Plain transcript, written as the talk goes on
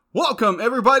Welcome,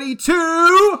 everybody,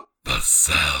 to the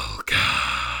Cellcast.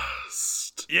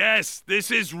 Yes,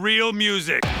 this is real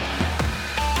music.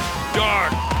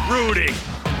 Dark, brooding,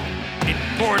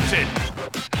 important,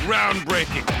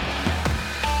 groundbreaking.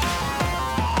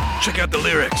 Check out the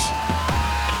lyrics.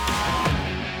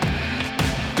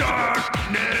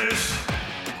 Darkness.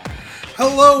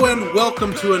 Hello and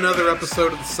welcome to another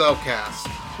episode of the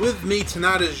Cellcast. With me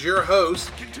tonight is your host.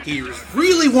 He's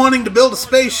really wanting to build a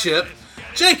spaceship,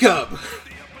 Jacob.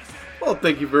 Well,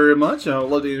 thank you very much. I'd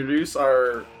love to introduce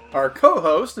our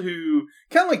co-host, who,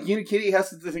 kind of like Unikitty,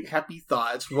 has to think happy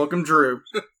thoughts. Welcome, Drew.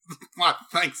 Well,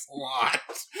 thanks a lot.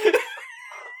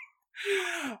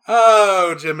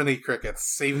 Oh, Jiminy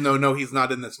Crickets. Even though, no, he's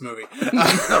not in this movie.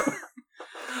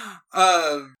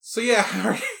 So yeah,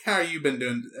 how are you been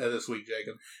doing this week,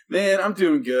 Jacob? Man, I'm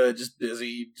doing good. Just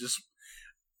busy. Just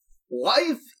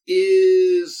life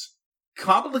is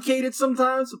complicated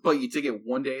sometimes, but you take it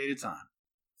one day at a time.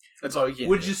 That's all you can.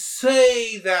 Would you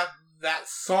say that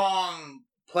song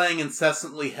playing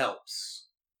incessantly helps?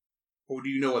 Or do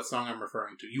you know what song I'm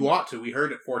referring to? You ought to. We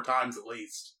heard it 4 times at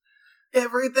least.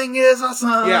 Everything is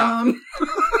awesome. Yeah.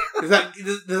 Does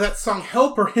that song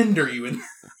help or hinder you when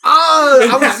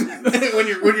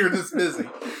you're this busy?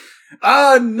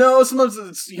 No. Sometimes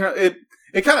it's,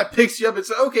 it kind of picks you up and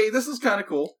says, okay, this is kind of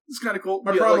cool. This is kind of cool.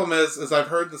 My problem is I've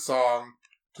heard the song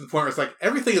to the point where it's like,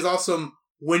 everything is awesome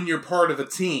when you're part of a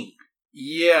team.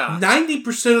 Yeah.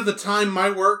 90% of the time my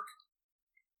work,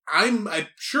 I'm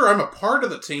sure I'm a part of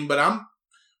the team, but I'm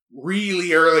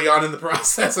really early on in the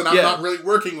process and I'm not really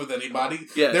working with anybody.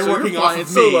 Yeah, they're working off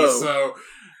of me. So,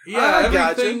 yeah,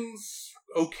 everything's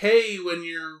okay when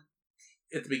you're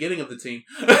at the beginning of the team.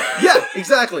 Yeah,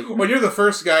 exactly. When you're the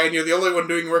first guy and you're the only one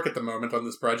doing work at the moment on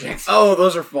this project. Oh,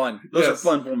 those are fun. Those are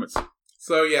fun moments.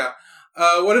 So, yeah.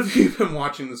 What have you been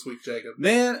watching this week, Jacob?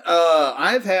 Man,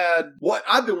 I've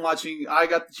been watching. I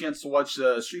got the chance to watch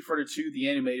Street Fighter 2, the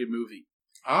animated movie.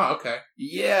 Ah, okay.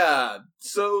 Yeah.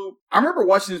 So, I remember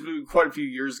watching this movie quite a few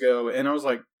years ago, and I was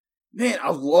like, man,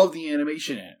 I love the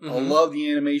animation in it. Mm-hmm. I love the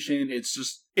animation.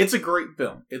 It's a great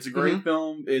film. It's a great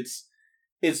film.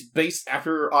 It's based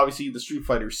after, obviously, the Street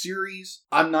Fighter series.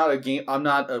 I'm not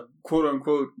a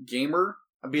quote-unquote gamer.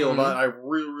 I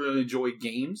really, really enjoy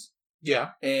games.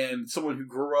 Yeah. And someone who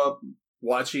grew up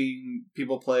watching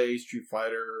people play Street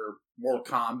Fighter, Mortal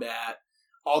Kombat,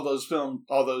 all those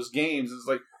games, is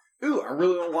like, ooh, I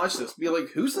really want to watch this. Be like,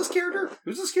 who's this character?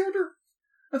 Who's this character?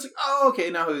 It's like, oh, okay,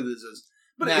 now who this is.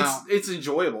 But it's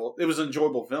enjoyable. It was an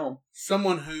enjoyable film.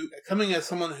 Coming as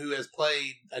someone who has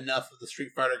played enough of the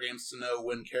Street Fighter games to know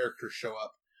when characters show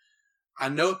up, I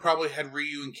know it probably had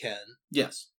Ryu and Ken.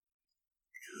 Yes.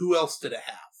 Who else did it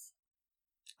have?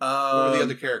 What were the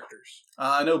other characters?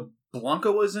 I know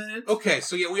Blanca was in it. Okay,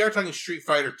 so yeah, we are talking Street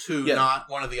Fighter 2, not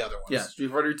one of the other ones. Yeah,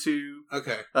 Street Fighter 2.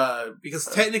 Okay. Because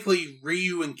technically,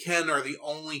 Ryu and Ken are the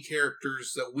only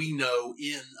characters that we know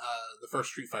in the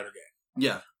first Street Fighter game.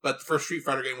 Yeah. But the first Street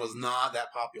Fighter game was not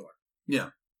that popular. Yeah.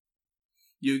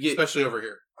 Especially over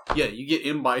here. Yeah, you get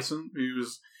M. Bison,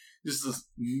 who's just this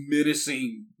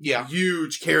menacing,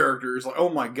 huge character. It's like, oh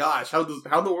my gosh, how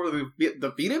the world they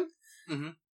defeat him? Mm-hmm.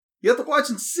 You have to watch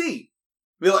and see.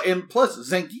 And plus,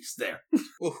 Zangief's there.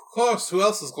 Well, of course, who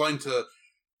else is going to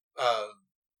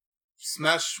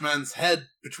smash man's head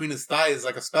between his thighs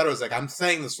like a Sparrow's? I'm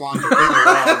saying this wrong.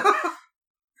 Wrong.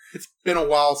 It's been a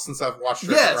while since I've watched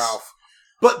Ralph.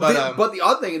 But the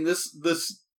odd thing in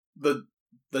the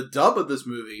dub of this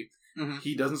movie,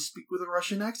 he doesn't speak with a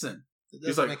Russian accent.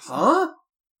 He's like, huh?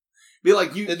 Be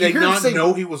like, did they not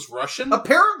know he was Russian?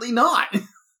 Apparently not.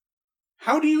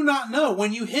 How do you not know?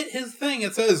 When you hit his thing,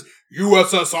 it says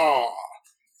USSR.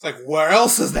 It's like, where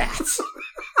else is that?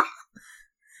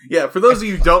 Yeah, for those of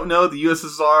you who don't know, the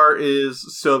USSR is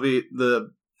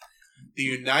the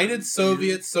United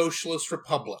Soviet Socialist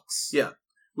Republics. Yeah,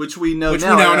 which we now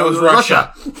know as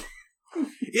Russia.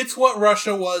 It's what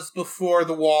Russia was before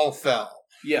the wall fell.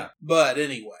 Yeah, but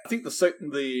anyway, I think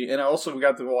and I also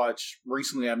got to watch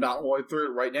recently. I'm not all the way through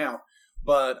it right now.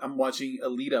 But I'm watching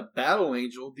Alita Battle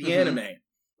Angel, the anime.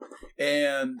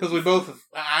 And because we both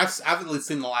I've at least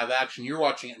seen the live action. You're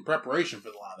watching it in preparation for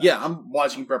the live action. Yeah, I'm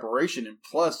watching preparation, and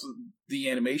plus the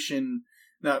animation.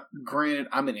 Now, granted,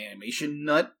 I'm an animation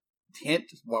nut. Hint,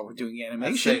 while we're doing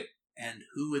animation. And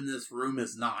who in this room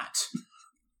is not?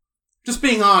 Just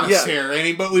being honest here,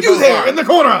 Amy, but we both there, in the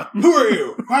corner! Who are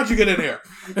you? How'd you get in here?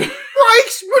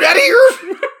 Reichs, get out of here!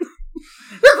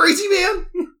 You're crazy, man!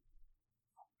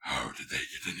 How did they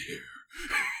get in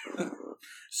here?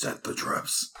 Set the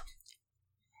traps.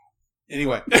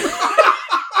 Anyway.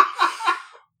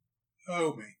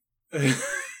 Oh, me.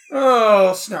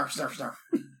 Oh, snarf, snarf, snarf.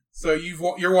 So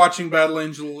you're watching Battle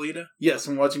Angel Alita? Yes,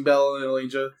 I'm watching Battle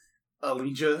Angel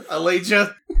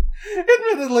Alita.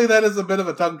 Admittedly, that is a bit of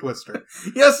a tongue twister.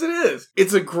 Yes, it is.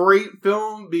 It's a great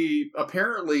film.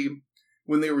 Apparently,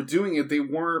 when they were doing it, they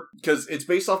weren't, because it's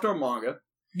based off of a manga.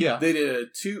 Yeah. They did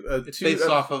it's based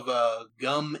off of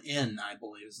Gum In, I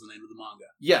believe is the name of the manga.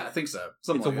 Yeah, I think so.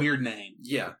 It's a weird name.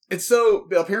 Yeah. And so,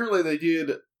 apparently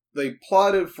they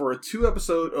plotted for a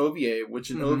 2-episode OVA, which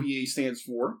an OVA stands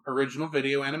for Original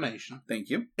Video Animation. Thank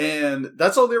you. And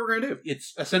that's all they were going to do.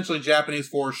 It's essentially Japanese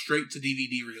for straight to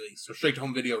DVD release, or straight to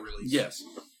home video release. Yes.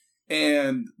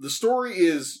 And the story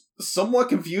is somewhat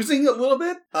confusing a little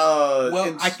bit.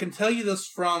 I can tell you this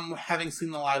from having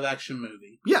seen the live action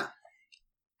movie. Yeah.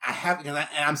 I have, and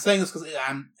I'm saying this because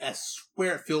I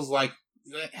swear it feels like,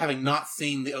 having not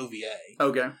seen the OVA.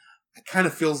 Okay. It kind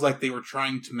of feels like they were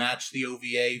trying to match the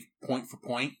OVA point for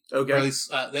point. Okay. Or at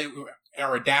least they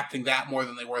are adapting that more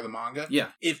than they were the manga. Yeah.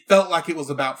 It felt like it was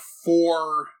about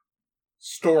 4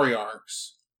 story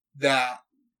arcs that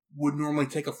would normally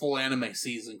take a full anime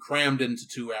season crammed into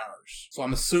 2 hours. So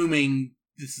I'm assuming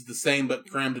this is the same but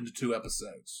crammed into 2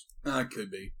 episodes.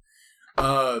 Could be.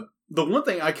 The one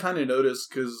thing I kind of noticed,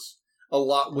 because a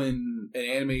lot when an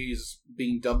anime is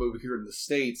being dubbed over here in the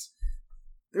States,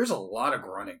 there's a lot of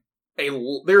grunting.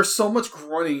 There's so much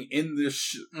grunting in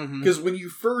this because when you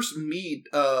first meet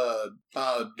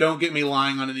don't get me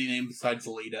lying on any name besides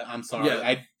Alita. I'm sorry.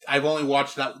 Yeah. I've only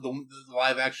watched the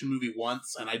live action movie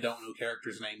once, and I don't know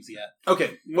characters' names yet.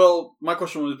 Okay, well, my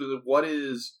question was, what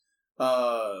is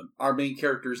our main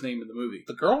character's name in the movie?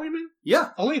 The girl, you mean?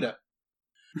 Yeah, Alita.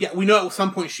 Yeah, we know at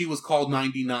some point she was called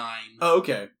 99. Oh,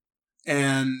 okay.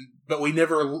 But we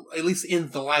never, at least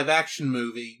in the live action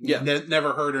movie,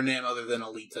 never heard her name other than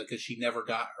Alita, because she never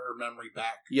got her memory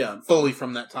back fully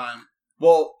from that time.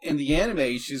 Well, in the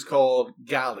anime, she's called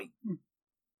Gali.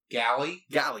 Gali?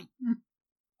 Gali.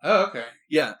 Oh, okay.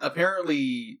 Yeah,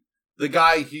 apparently the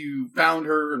guy who found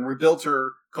her and rebuilt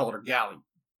her called her Gali.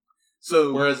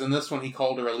 So, whereas in this one, he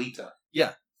called her Alita.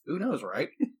 Yeah. Who knows, right?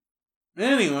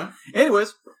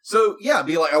 Anyways, so yeah,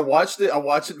 I watched it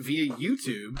via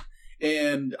YouTube,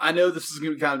 and I know this is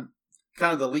going to be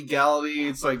kind of the legality.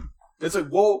 It's like,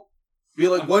 well,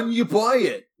 when do you buy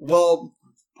it? Well,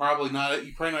 probably not.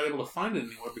 You're probably not able to find it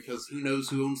anywhere because who knows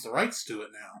who owns the rights to it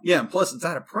now. Yeah, and plus it's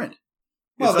out of print.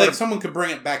 Well, someone could bring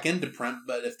it back into print,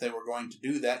 but if they were going to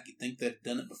do that, you'd think they'd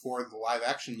done it before the live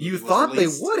action movie was thought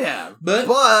released. They would have. But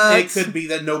it could be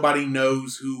that nobody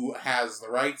knows who has the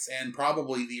rights, and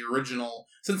probably the original,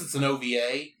 since it's an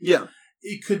OVA,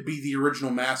 it could be the original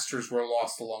masters were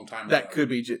lost a long time ago. That could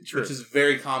be true. Which is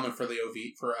very common for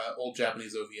old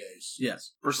Japanese OVAs.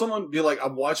 Yes. For someone to be like,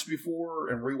 I've watched before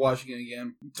and rewatching it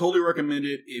again, totally recommend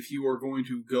it if you are going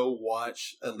to go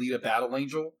watch Alita Battle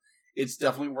Angel. It's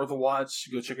definitely worth a watch.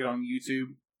 Go check it on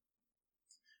YouTube.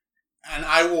 And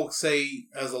I will say,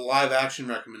 as a live-action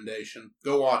recommendation,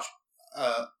 go watch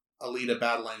Alita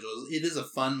Battle Angel. It is a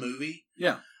fun movie.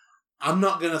 Yeah. I'm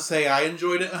not going to say I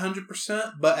enjoyed it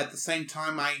 100%, but at the same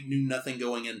time, I knew nothing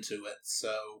going into it.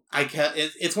 So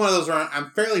it's one of those where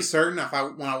I'm fairly certain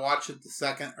when I watch it the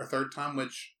second or third time,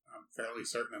 which I'm fairly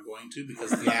certain I'm going to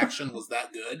because the action was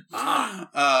that good.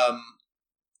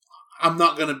 I'm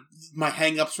not going to... My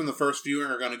hang-ups from the first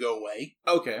viewing are going to go away.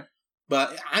 Okay.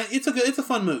 But it's a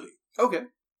fun movie. Okay.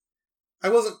 I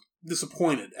wasn't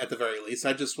disappointed, at the very least.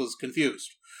 I just was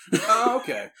confused. Oh,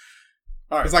 okay.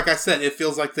 All right. Because like I said, it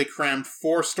feels like they crammed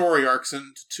 4 story arcs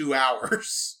into 2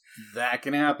 hours. That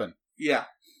can happen. Yeah.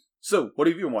 So, what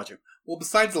have you been watching? Well,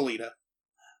 besides Alita,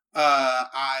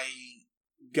 I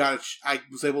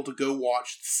was able to go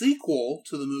watch the sequel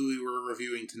to the movie we're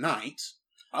reviewing tonight.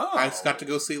 Oh. I got to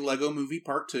go see Lego Movie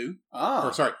Part 2. Oh.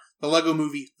 Or, sorry, the Lego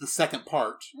Movie, the second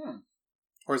part.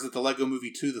 Or is it the Lego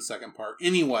Movie 2, the second part?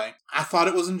 Anyway, I thought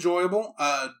it was enjoyable.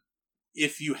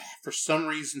 If you, for some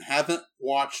reason, haven't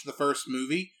watched the first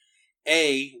movie,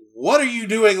 what are you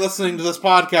doing listening to this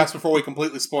podcast before we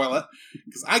completely spoil it?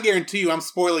 Because I guarantee you I'm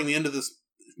spoiling the end of this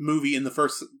movie in the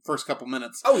first couple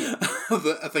minutes. Oh, yeah.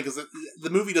 I think the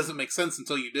movie doesn't make sense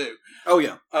until you do. Oh,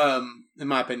 yeah. In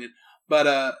my opinion.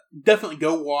 But definitely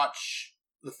go watch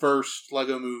the first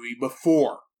Lego movie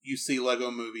before you see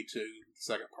Lego Movie 2, the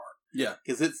second part. Yeah.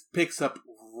 Because it picks up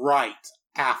right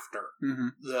after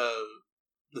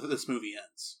this movie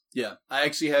ends. Yeah. I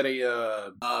actually had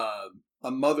a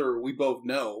mother we both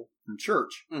know from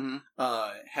church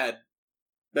had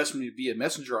messaged me via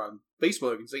Messenger on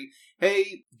Facebook and saying,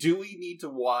 hey, do we need to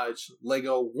watch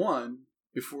Lego 1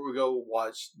 before we go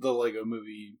watch the Lego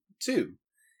Movie 2?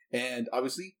 And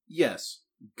obviously, yes,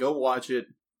 go watch it.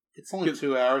 It's only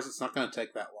 2 hours. It's not going to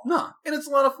take that long. No, and it's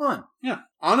a lot of fun. Yeah.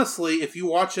 Honestly, if you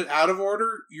watch it out of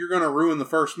order, you're going to ruin the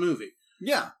first movie.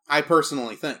 Yeah. I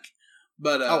personally think.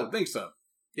 But I would think so.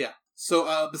 Yeah.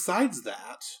 So, besides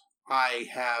that, I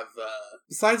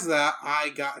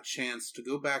got a chance to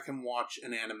go back and watch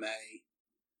an anime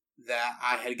that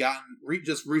I had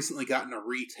just recently gotten a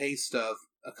retaste of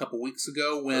a couple weeks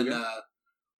ago when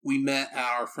we met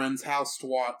at our friend's house to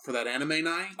watch for that anime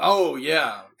night. Oh,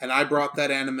 yeah. And I brought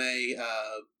that anime,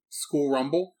 School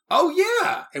Rumble. Oh,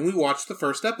 yeah. And we watched the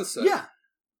first episode. Yeah.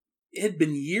 It had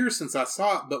been years since I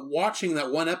saw it, but watching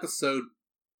that one episode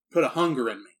put a hunger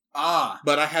in me.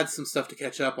 But I had some stuff to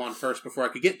catch up on first before I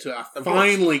could get to it. I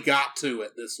finally got to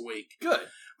it this week. Good.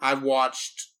 I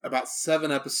watched about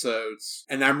 7 episodes,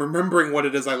 and I'm remembering what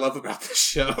it is I love about this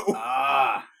show.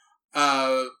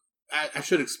 I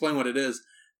should explain what it is.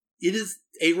 It is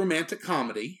a romantic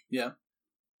comedy. Yeah.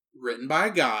 Written by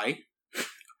a guy,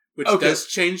 which does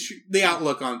change the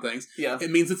outlook on things. Yeah.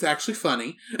 It means it's actually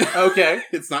funny. Okay.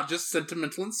 It's not just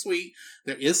sentimental and sweet.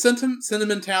 There is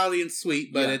sentimentality and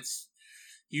sweet, but it's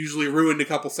usually ruined a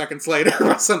couple seconds later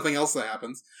by something else that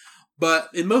happens. But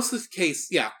in most of the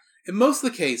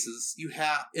cases, you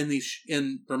have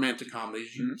in romantic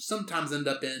comedies, you sometimes end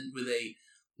up with a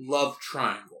love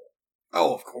triangle.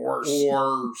 Oh, of course.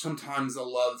 Or sometimes a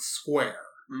love square.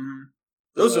 Mm-hmm.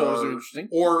 Those are always interesting.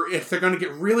 Or if they're going to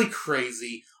get really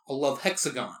crazy, a love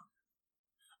hexagon.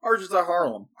 Or just a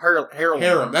harem.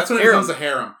 Harem. That's when it becomes a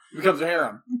harem. It becomes a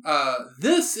harem.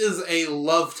 This is a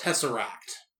love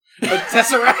tesseract. A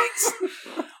tesseract?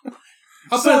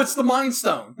 So it's the Mind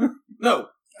Stone. No.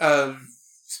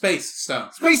 Space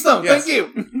Stone. Space Stone, yes. Thank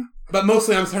you. But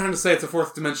mostly I'm trying to say it's a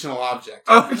fourth dimensional object.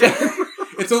 Okay.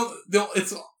 It's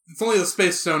only the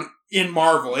Space Stone in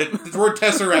Marvel. The word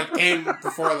Tesseract came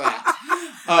before that.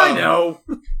 I know.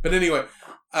 But anyway,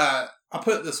 I'll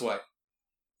put it this way.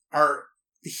 The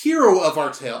hero of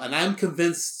our tale, and I'm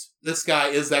convinced this guy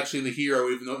is actually the hero,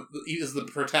 even though he is the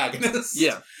protagonist,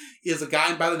 is a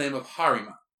guy by the name of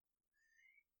Harima.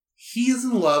 He is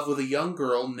in love with a young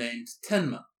girl named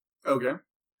Tenma. Okay.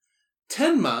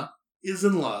 Tenma is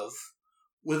in love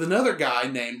with another guy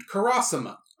named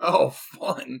Karasuma. Oh,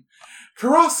 fun.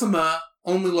 Karasuma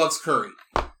only loves curry.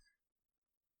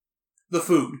 The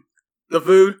food. The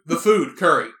food? The food,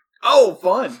 curry. Oh,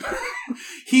 fun.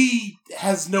 He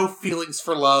has no feelings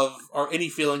for love or any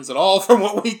feelings at all from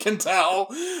what we can tell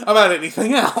about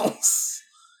anything else.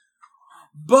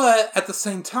 But at the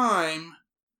same time,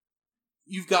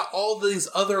 you've got all these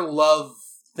other love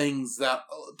things that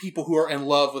people who are in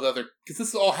love with other... Because this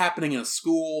is all happening in a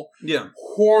school. Yeah.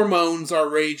 Hormones are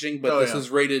raging, but this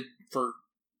is rated for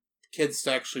kids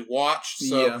to actually watch.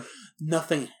 So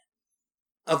nothing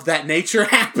of that nature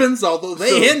happens, although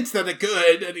they hint that it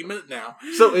could any minute now.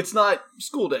 So it's not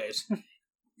School Days.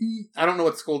 I don't know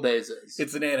what School Days is.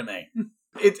 It's an anime.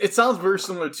 It sounds very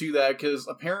similar to that, because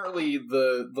apparently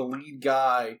the lead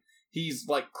guy... He's,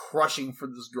 like, crushing for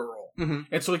this girl. Mm-hmm.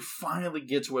 And so he finally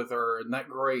gets with her, and that's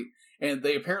great. And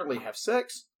they apparently have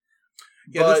sex.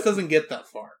 Yeah, this doesn't get that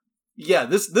far. Yeah,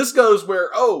 this goes where,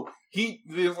 he's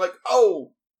like, I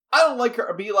don't like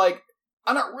her. Be like,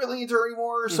 I'm not really into her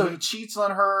anymore. So he cheats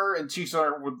on her, and cheats on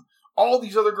her with all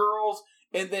these other girls.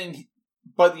 And then,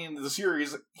 by the end of the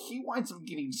series, he winds up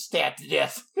getting stabbed to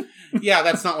death. Yeah,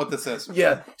 that's not what this is.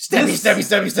 Yeah.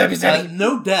 Stabby.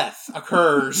 No death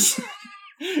occurs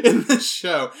in this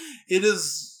show. It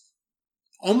is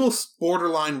almost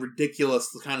borderline ridiculous,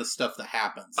 the kind of stuff that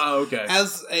happens. Oh, okay.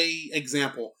 As a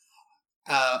example,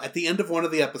 at the end of one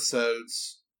of the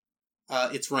episodes,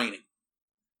 it's raining.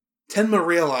 Tenma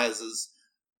realizes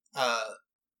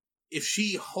if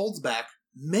she holds back,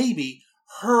 maybe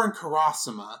her and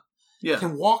Karasuma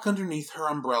can walk underneath her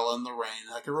umbrella in the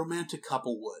rain like a romantic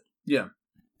couple would. Yeah.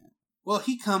 Well,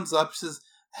 he comes up, says,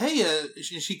 "Hey,"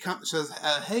 she says,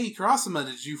 "Hey, Karasuma,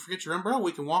 did you forget your umbrella?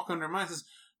 We can walk under mine." He says,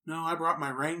 "No, I brought my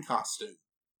rain costume."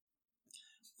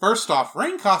 First off,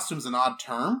 rain costume's an odd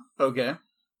term. Okay.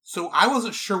 So I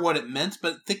wasn't sure what it meant,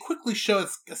 but they quickly show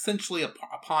it's essentially a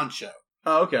poncho.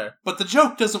 Oh, okay. But the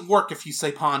joke doesn't work if you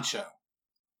say poncho.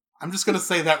 I'm just going to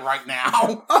say that right now.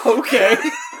 Oh, okay.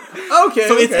 Okay.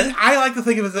 So I like to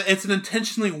think of it as it's an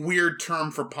intentionally weird term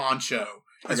for poncho.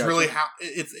 It's really how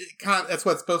it's kind of, that's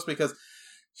what it's supposed to be, because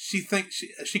she thinks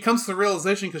she comes to the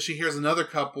realization because she hears another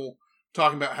couple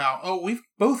talking about how, we've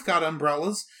both got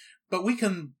umbrellas, but we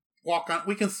can walk on,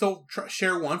 we can still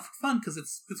share one for fun because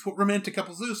it's what romantic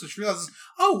couples do. So she realizes,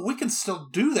 we can still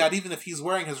do that even if he's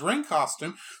wearing his rain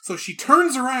costume. So she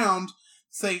turns around,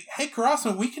 say, "Hey,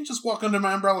 Karasuma, we can just walk under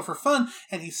my umbrella for fun,"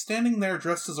 and he's standing there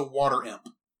dressed as a water imp.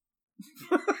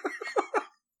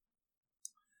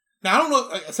 Now, I don't know,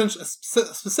 essentially,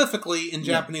 specifically in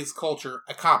Japanese culture,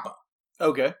 a kappa.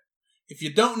 Okay. If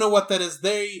you don't know what that is,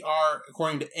 they are,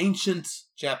 according to ancient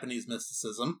Japanese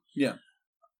mysticism,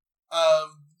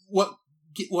 what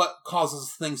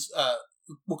causes things,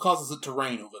 what causes it to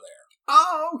rain over there.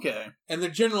 Oh, okay. And they're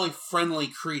generally friendly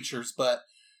creatures, but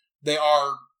it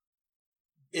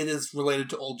is related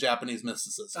to old Japanese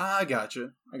mysticism. I gotcha.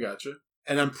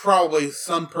 And then probably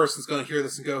some person's going to hear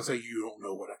this and go say, you don't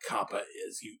know what a kappa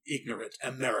is, you ignorant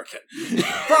American.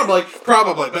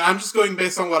 Probably. But I'm just going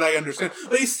based on what I understand.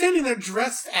 But he's standing there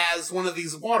dressed as one of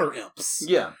these water imps.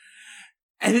 Yeah.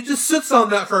 And it just sits on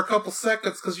that for a couple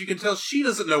seconds because you can tell she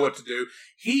doesn't know what to do.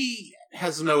 He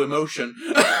has no emotion.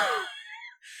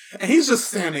 And he's just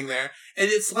standing there. And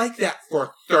it's like that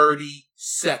for 30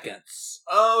 seconds.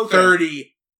 Okay.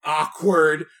 30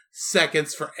 awkward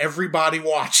seconds for everybody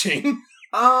watching.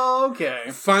 Okay.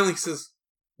 Finally says,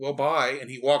 well, bye. And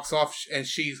he walks off and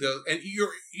she goes, and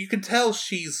you can tell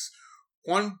she's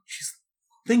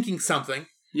thinking something.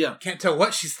 Yeah. Can't tell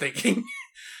what she's thinking.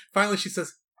 Finally she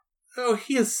says, oh,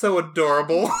 he is so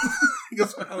adorable. He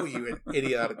goes, oh, you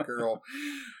idiotic girl.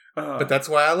 But that's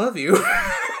why I love you.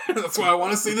 That's why I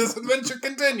want to see this adventure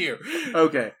continue.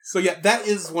 Okay. So yeah, that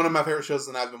is one of my favorite shows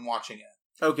and I've been watching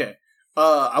it. Okay.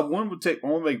 I want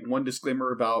to make one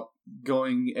disclaimer about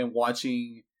going and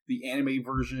watching the anime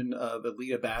version of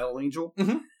Alita Battle Angel.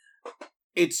 Mm-hmm.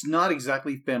 It's not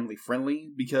exactly family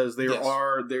friendly because there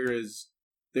is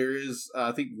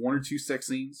I think 1 or 2 sex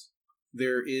scenes.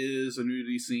 There is a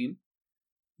nudity scene.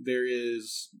 There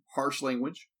is harsh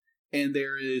language, and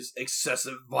there is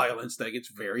excessive violence that gets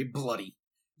very bloody.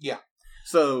 Yeah.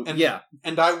 So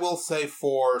and I will say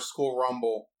for School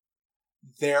Rumble,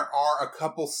 there are a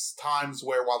couple times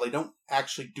where while they don't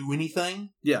actually do anything,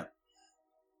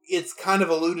 it's kind of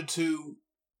alluded to.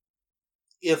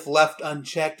 If left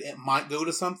unchecked, it might go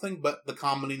to something, but the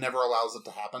comedy never allows it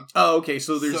to happen. Oh, okay.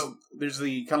 So there's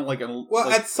the kind of like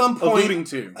at some point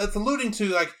alluding to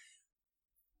like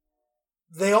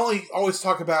they always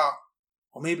talk about,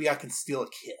 well, maybe I can steal a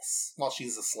kiss while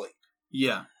she's asleep.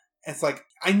 Yeah, and it's like,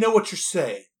 I know what you're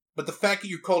saying. But the fact that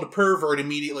you're called a pervert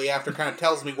immediately after kind of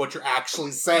tells me what you're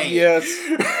actually saying. Yes.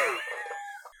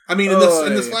 I mean, in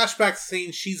this flashback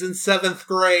scene, she's in 7th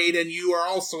grade, and you are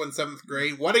also in 7th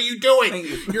grade. What are you doing?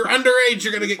 You're underage.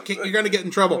 You're gonna get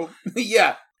in trouble.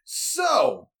 Yeah.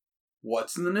 So,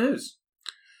 what's in the news?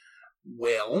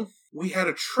 Well, we had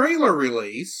a trailer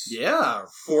release. Yeah.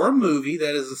 For a movie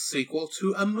that is a sequel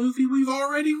to a movie we've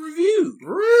already reviewed.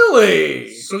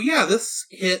 Really? So yeah, this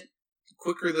hit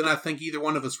quicker than I think either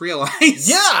one of us realized.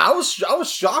 Yeah, I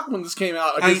was shocked when this came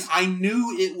out. I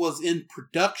knew it was in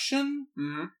production,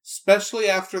 especially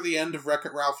after the end of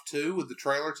Wreck-It Ralph 2 with the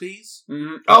trailer tease.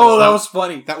 Mm-hmm. Oh, that was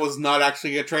funny. That was not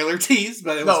actually a trailer tease,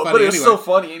 but it was funny but it was anyway. so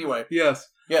funny anyway. Yes.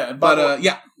 Yeah, but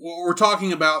we're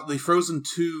talking about the Frozen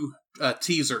 2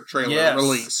 teaser trailer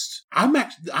released. I'm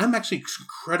actually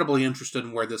incredibly interested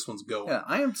in where this one's going. Yeah,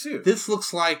 I am too. This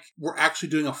looks like we're actually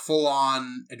doing a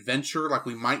full-on adventure, like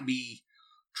we might be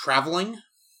traveling.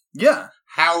 Yeah.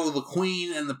 How the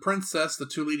queen and the princess, the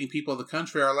 2 leading people of the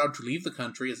country, are allowed to leave the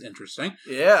country is interesting.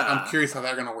 Yeah. I'm curious how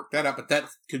they're going to work that out, but that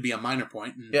could be a minor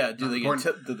point. Yeah, do they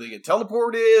get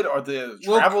teleported? Or do they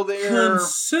travel there?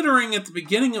 Considering at the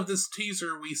beginning of this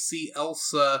teaser, we see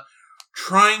Elsa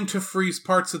trying to freeze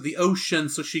parts of the ocean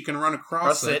so she can run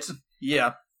across it.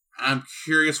 Yeah. I'm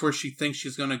curious where she thinks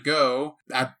she's going to go.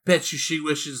 I bet you she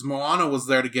wishes Moana was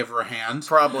there to give her a hand.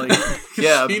 Probably.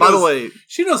 Yeah, by the way...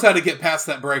 She knows how to get past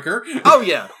that breaker. Oh,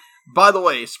 yeah. By the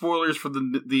way, spoilers for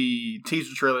the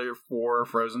teaser trailer for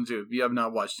Frozen 2, if you have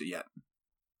not watched it yet.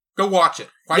 Go watch it.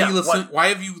 Why are you listening? Why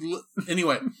have you...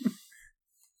 Anyway.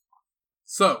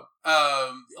 So,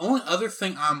 the only other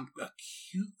thing I'm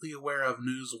acutely aware of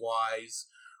news-wise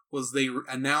was they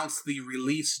announced the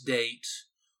release date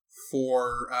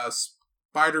for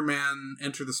Spider-Man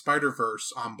Enter the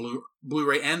Spider-Verse on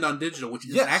Blu-ray and on digital, which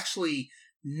is actually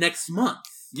next month.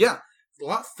 Yeah. A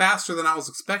lot faster than I was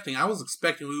expecting. I was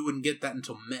expecting we wouldn't get that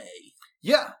until May.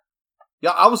 Yeah.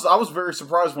 Yeah, I was very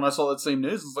surprised when I saw that same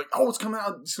news. It's like, oh, it's coming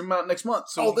out next month.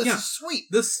 So this is sweet.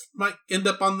 This might end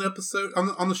up on the episode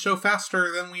on the show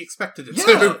faster than we expected it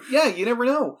to. Yeah, you never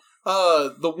know.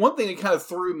 The one thing that kind of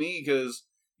threw me, because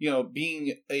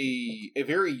being a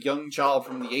very young child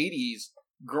from the 80s,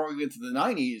 growing into the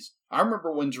 90s, I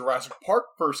remember when Jurassic Park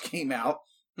first came out.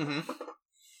 Mm-hmm.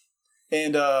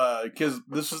 And, because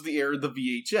this was the era of the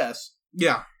VHS.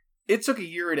 Yeah. It took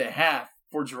 1.5 years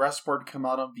for Jurassic Park to come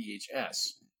out on VHS.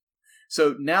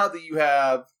 So now that you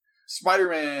have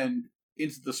Spider-Man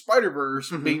Into the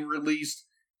Spider-Verse being released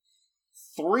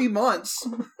 3 months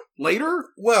later?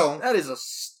 Well, that is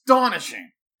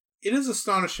astonishing. It is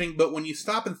astonishing, but when you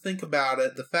stop and think about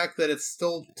it, the fact that it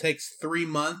still takes 3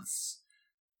 months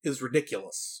is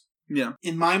ridiculous. Yeah.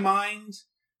 In my mind,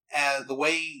 the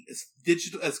way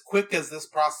as quick as this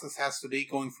process has to be,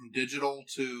 going from digital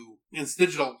to it's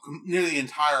digital, nearly the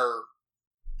entire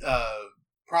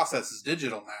process is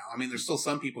digital now. I mean, there's still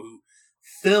some people who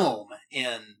film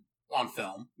on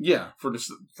film. Yeah, for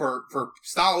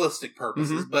stylistic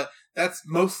purposes, but that's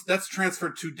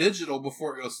transferred to digital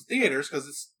before it goes to theaters because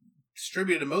it's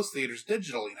distributed in most theaters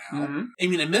digitally now. I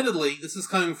mean, admittedly, this is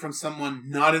coming from someone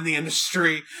not in the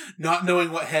industry, not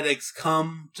knowing what headaches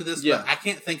come to this, but I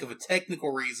can't think of a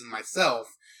technical reason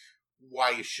myself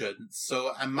why you shouldn't.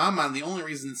 So, in my mind, the only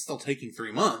reason it's still taking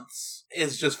 3 months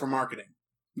is just for marketing.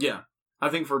 Yeah. I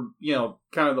think for,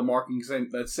 kind of the marketing,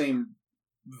 that same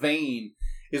vein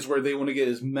is where they want to get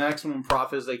as maximum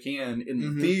profit as they can in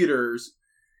the theaters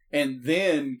and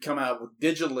then come out with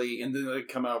digitally and then they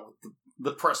come out with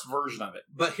the press version of it.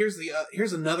 But here's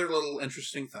another little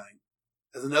interesting thing.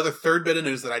 There's another third bit of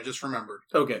news that I just remembered.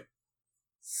 Okay.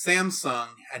 Samsung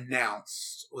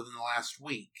announced within the last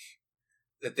week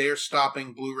that they are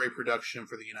stopping Blu-ray production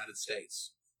for the United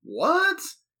States. What?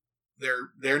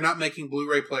 They're not making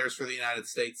Blu-ray players for the United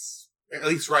States. At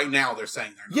least right now they're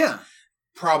saying they're not. Yeah.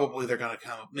 Probably they're going to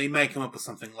come up. They may come up with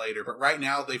something later, but right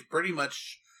now they've pretty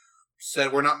much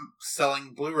said we're not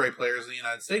selling Blu-ray players in the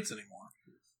United States anymore.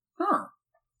 Huh.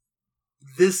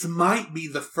 This might be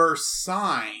the first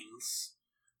signs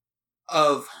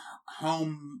of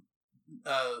the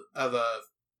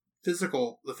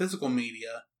physical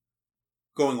media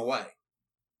going away.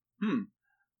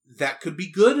 That could be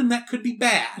good and that could be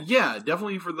bad. Yeah,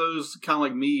 definitely for those kind of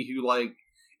like me who like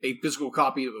a physical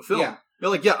copy of a film. Yeah. They're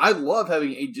like, I love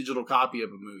having a digital copy of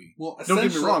a movie. Well, don't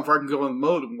get me wrong, if I can go on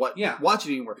mode and watch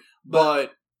it anywhere.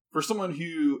 But for someone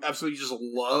who absolutely just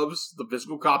loves the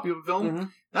physical copy of a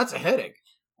film, that's a headache.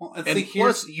 Well, and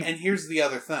here's the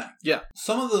other thing. Yeah.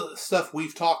 Some of the stuff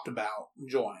we've talked about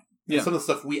enjoying, some of the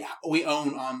stuff we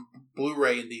own on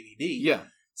Blu-ray and DVD,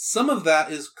 some of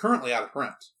that is currently out of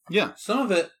print. Yeah. Some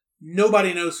of it,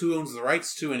 nobody knows who owns the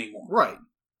rights to anymore. Right.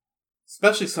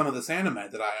 Especially some of this anime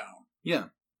that I own. Yeah.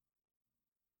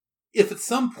 If at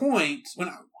some point,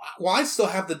 while I still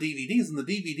have the DVDs and the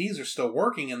DVDs are still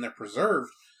working and they're preserved,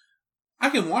 I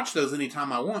can watch those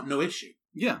anytime I want, no issue.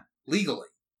 Yeah. Legally.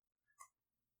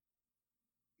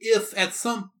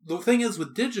 The thing is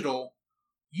with digital,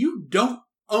 you don't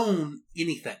own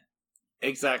anything.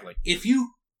 Exactly. If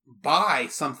you buy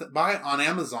it on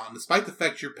Amazon, despite the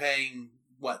fact you're paying,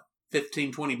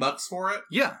 $15-$20 for it?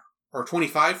 Yeah. Or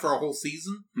 $25 for a whole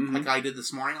season, like I did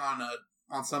this morning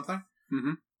on something.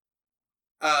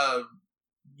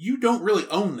 You don't really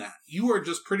own that. You are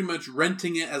just pretty much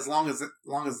renting it as long as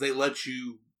they let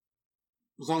you,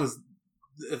 as long as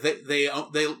they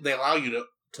allow you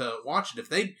to watch it. If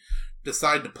they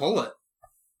decide to pull it,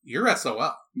 you're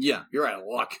SOL. Yeah, you're out of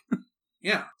luck.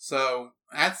 Yeah, so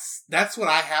that's what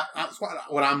I have. That's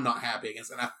what I'm not happy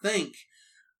against, and I think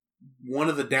one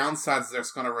of the downsides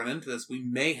that's going to run into this, we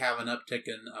may have an uptick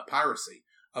in piracy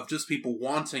of just people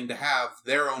wanting to have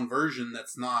their own version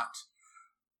that's not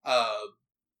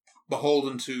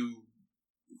beholden to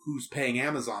who's paying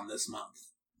Amazon this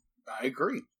month. I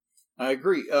agree.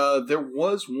 There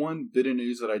was one bit of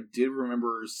news that I did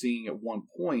remember seeing at one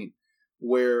point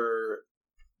where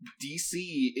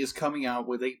DC is coming out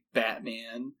with a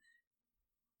Batman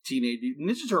Teenage Mutant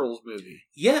Ninja Turtles movie.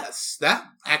 Yes, that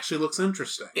actually looks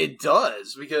interesting. It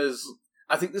does, because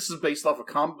I think this is based off a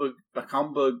comic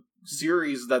book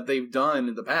series that they've done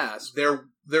in the past. There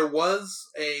was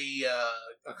a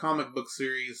comic book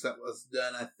series that was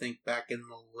done, I think, back in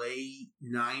the late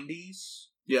 90s.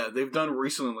 Yeah, they've done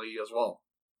recently as well.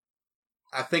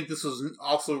 I think this was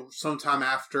also sometime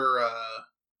after...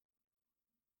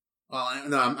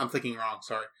 I'm thinking wrong,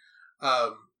 sorry.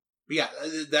 But yeah,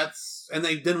 and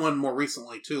they did one more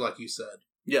recently, too, like you said.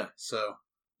 Yeah. So...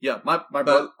 Yeah, my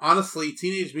but honestly,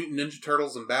 Teenage Mutant Ninja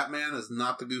Turtles and Batman is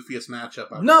not the goofiest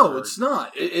matchup I've heard. No, it's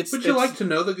not. Would you like to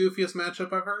know the goofiest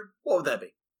matchup I've heard? What would that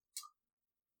be?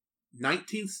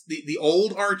 The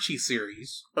old Archie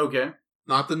series. Okay.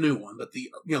 Not the new one, but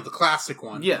the classic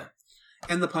one. Yeah.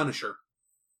 And the Punisher.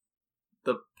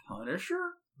 The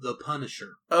Punisher? The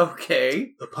Punisher.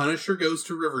 Okay. The Punisher goes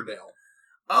to Riverdale.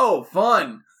 Oh,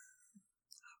 fun.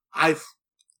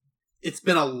 It's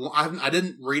been I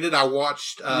didn't read it. I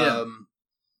watched, I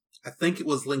think it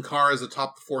was Linkara's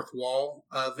Atop the Fourth Wall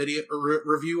video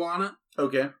review on it.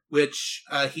 Okay. Which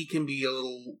he can be a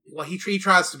little... Well, he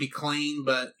tries to be clean,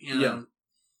 but,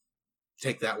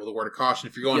 take that with a word of caution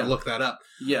if you're going to look that up.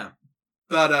 Yeah.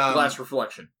 But Glass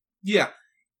reflection. Yeah.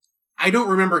 I don't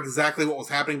remember exactly what was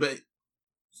happening, but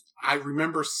I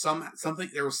remember something.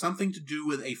 There was something to do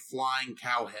with a flying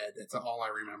cow head. That's all I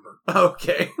remember.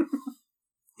 Okay.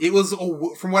 It was,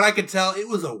 from what I could tell, it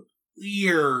was a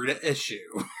weird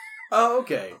issue. Oh,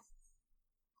 okay.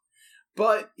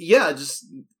 But, yeah, just...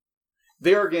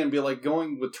 There again, be like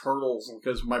going with Turtles,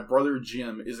 because my brother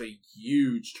Jim is a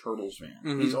huge Turtles fan.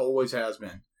 Mm-hmm. He's always has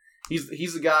been.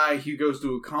 He's the guy who goes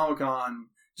to a Comic-Con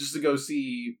just to go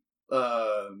see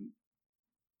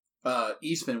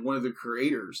Eastman, one of the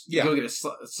creators, to go get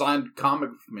a signed comic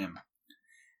from him.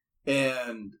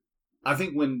 And I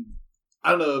think I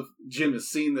don't know if Jim has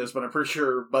seen this, but I'm pretty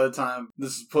sure by the time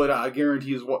this is put out, I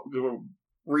guarantee he's going to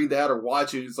read that or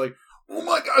watch it. It's like, oh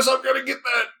my gosh, I'm going to get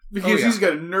that. Because he's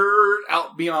got a nerd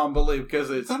out beyond belief, because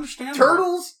it's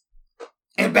Turtles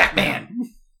and Batman.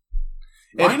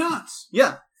 Why not?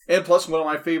 Yeah. And plus one of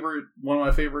my favorite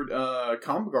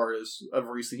comic artists of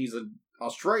recent, he's an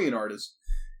Australian artist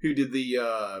who did the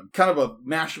kind of a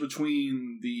mashup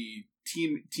between the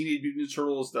Teenage Mutant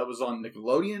Turtles that was on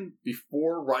Nickelodeon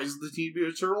before Rise of the Teenage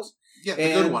Mutant Turtles. Yeah,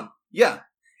 the good one. Yeah.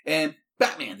 And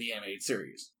Batman, the animated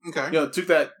series. Okay. Took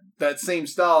that same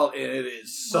style, and it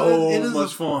is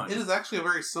much fun. It is actually a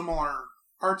very similar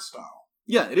art style.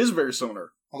 Yeah, it is very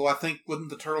similar. Although I think, wasn't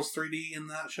the Turtles 3D in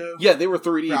that show? Yeah, they were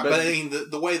 3D. Right, but I mean,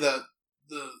 the way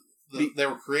they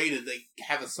were created, they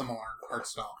have a similar art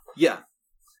style. Yeah.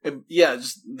 Yeah,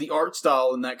 just the art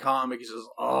style in that comic is just,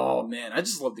 oh man, I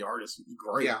just love the artist. It's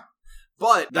great. Yeah.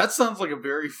 But that sounds like a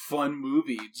very fun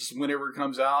movie, just whenever it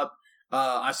comes out.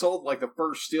 I saw like the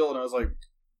first still, and I was like,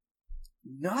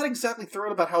 not exactly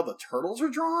thrilled about how the turtles are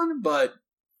drawn, but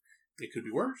it could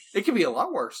be worse. It could be a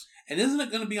lot worse. And isn't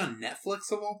it going to be on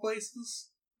Netflix of all places?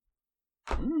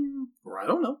 I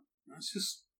don't know. It's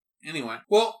just anyway.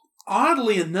 Well,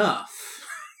 oddly enough,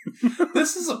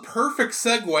 this is a perfect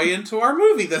segue into our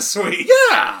movie this week.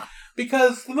 Yeah,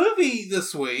 because the movie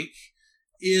this week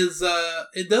is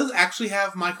it does actually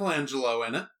have Michelangelo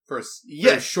in it. For a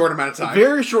very short amount of time.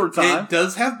 Very short time. It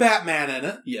does have Batman in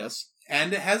it. Yes.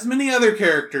 And it has many other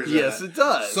characters in it. Yes, it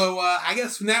does. So I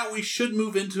guess now we should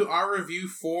move into our review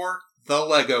for The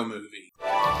Lego Movie.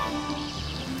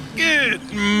 Good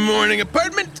morning,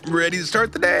 apartment. Ready to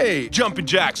start the day. Jumping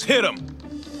jacks, hit 'em.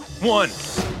 1,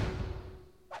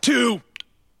 2,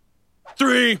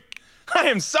 3. I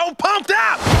am so pumped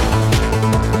up!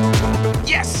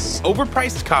 Yes!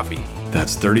 Overpriced coffee.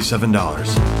 That's $37.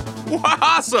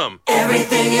 Awesome!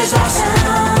 Everything is awesome.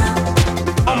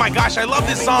 Oh my gosh, I love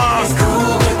this song! It's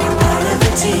cool when we're part of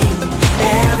the team.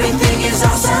 Everything is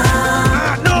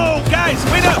awesome. No! Guys,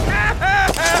 wait up!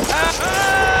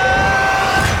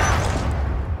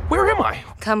 Where am I?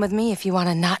 Come with me if you want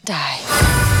to not die.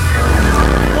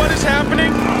 What is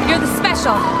happening? You're the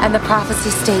special, and the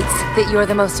prophecy states that you're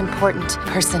the most important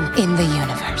person in the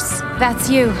universe. That's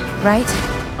you, right?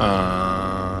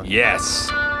 Yes.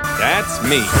 That's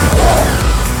me.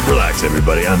 Relax,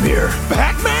 everybody. I'm here.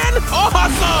 Batman?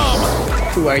 Awesome!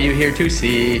 Who are you here to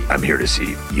see? I'm here to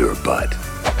see your butt.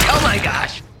 Oh my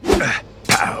gosh!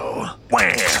 Pow.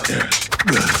 Wham.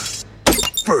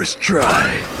 First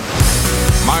try.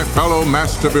 My fellow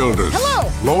master builders. Hello!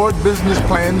 Lord business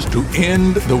plans to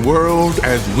end the world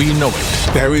as we know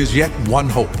it. There is yet one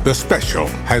hope. The special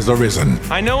has arisen.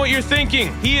 I know what you're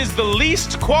thinking. He is the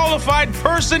least qualified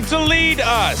person to lead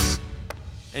us.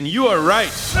 And you are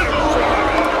right.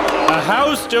 A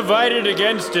house divided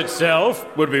against itself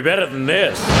would be better than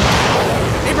this.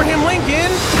 Abraham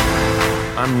Lincoln!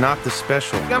 I'm not the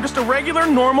special. I'm just a regular,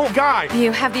 normal guy.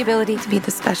 You have the ability to be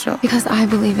the special because I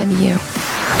believe in you.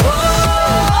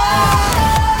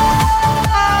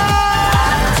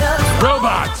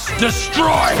 Robots,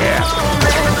 destroy him!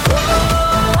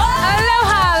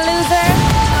 Aloha, loser!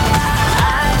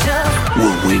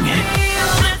 We'll wing it.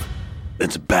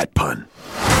 That's a bat pun.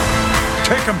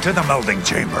 Take him to the melding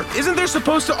chamber. Isn't there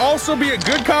supposed to also be a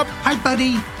good cop? Hi,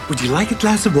 buddy. Would you like a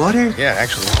glass of water? Yeah,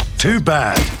 actually. Too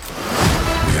bad.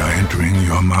 We are entering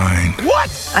your mind.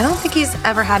 What? I don't think he's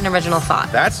ever had an original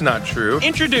thought. That's not true.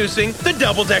 Introducing the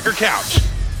double-decker couch.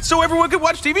 So everyone could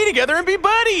watch TV together and be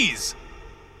buddies.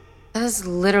 That is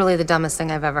literally the dumbest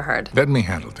thing I've ever heard. Let me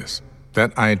handle this.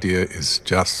 That idea is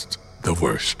just the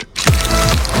worst.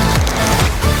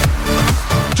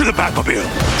 To the Batmobile.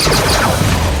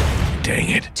 Dang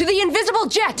it. To the invisible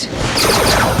jet!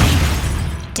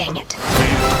 Dang it.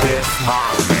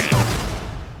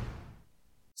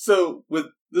 So, with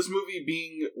this movie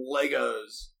being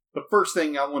Legos, the first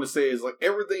thing I want to say is, like,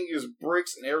 everything is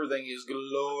bricks and everything is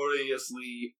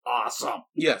gloriously awesome.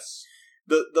 Yes.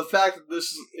 The fact that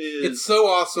this is... It's so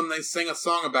awesome they sing a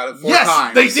song about it 4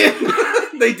 times. Yes, they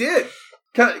did! They did!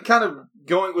 kind of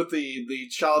going with the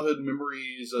childhood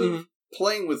memories of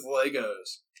playing with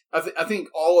Legos. I think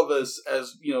all of us,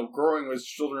 as growing as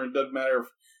children, it doesn't matter if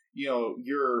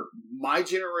you're my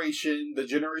generation, the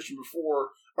generation before,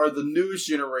 or the newest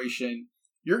generation.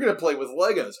 You're going to play with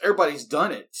Legos. Everybody's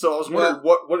done it. So I was wondering,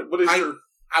 what is your...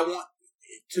 I want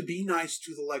to be nice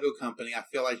to the Lego company. I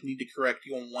feel like I need to correct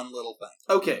you on one little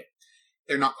thing. Okay.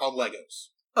 They're not called Legos.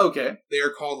 Okay. They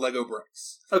are called Lego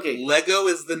bricks. Okay. Lego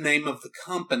is the name of the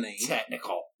company.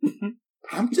 Technical.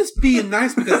 I'm just being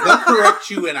nice because they'll correct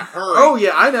you in a hurry. Oh,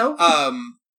 yeah, I know.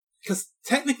 Because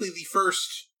technically the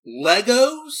first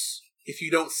Legos, if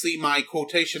you don't see my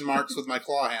quotation marks with my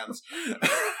claw hands,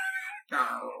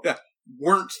 yeah,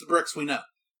 weren't the bricks we know.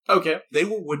 Okay. They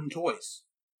were wooden toys.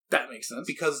 That makes sense.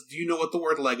 Because do you know what the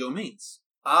word Lego means?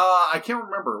 I can't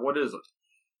remember. What is it?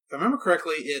 If I remember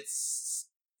correctly, is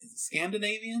it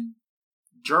Scandinavian?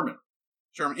 German.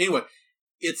 Anyway,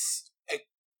 it's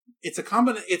a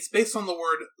combination. It's based on the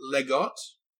word legot,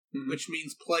 which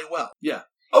means play well. Yeah.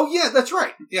 Oh, yeah, that's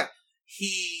right. Yeah.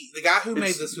 The guy who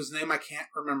made this, whose name I can't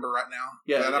remember right now.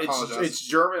 Yeah, I apologize. It's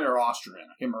German or Austrian.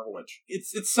 I can't remember which.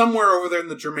 It's somewhere over there in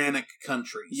the Germanic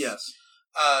countries. Yes.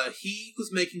 He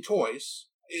was making toys.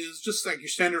 It was just like your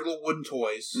standard little wooden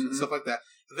toys and stuff like that.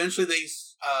 Eventually, they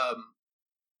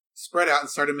spread out and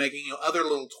started making other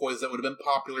little toys that would have been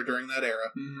popular during that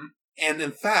era. Mm-hmm. And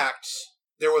in fact,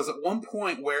 there was at one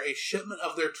point where a shipment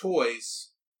of their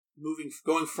toys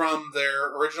going from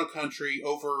their original country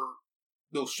over.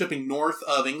 They were shipping north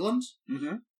of England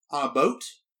on a boat.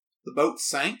 The boat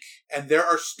sank, and there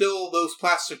are still those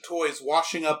plastic toys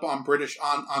washing up on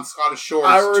Scottish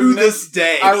shores to this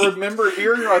day. I remember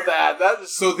hearing about that.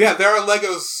 So yeah, there are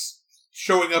Legos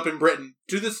showing up in Britain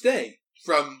to this day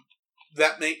from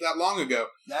that long ago.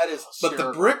 That is hysterical.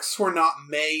 But the bricks were not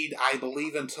made, I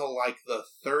believe, until like the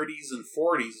 30s and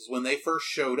 40s is when they first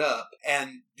showed up.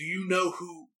 And do you know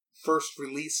who first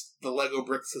released the Lego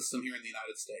brick system here in the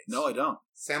United States? No, I don't.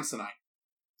 Samsonite.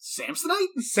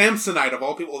 Samsonite of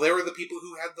all people. They were the people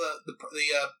who had the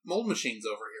mold machines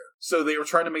over here. So they were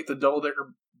trying to make the double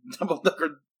decker.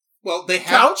 Well, they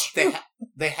had couch.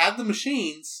 They had the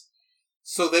machines,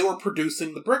 so they were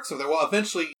producing the bricks over there. Well,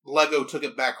 eventually Lego took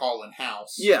it back all in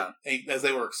house. Yeah, as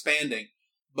they were expanding.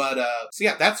 But so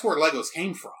yeah, that's where Legos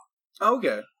came from.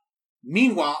 Okay.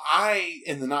 Meanwhile,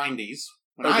 in the 90s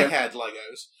when I had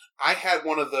Legos. I had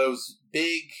one of those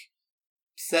big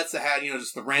sets that had,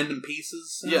 just the random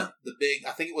pieces. Yeah. The big,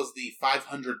 I think it was the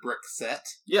 500 brick set.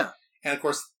 Yeah. And of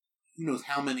course, who knows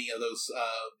how many of those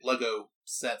Lego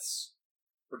sets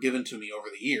were given to me over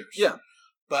the years. Yeah.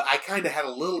 But I kind of had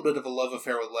a little bit of a love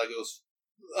affair with Legos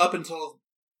up until,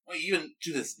 even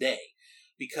to this day.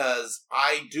 Because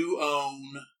I do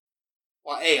own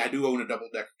a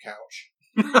double-decker couch.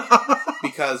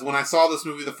 Because when I saw this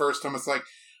movie the first time, it's like,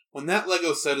 when that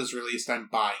Lego set is released, I'm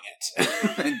buying it.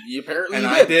 And you apparently did.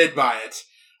 I did buy it.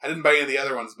 I didn't buy any of the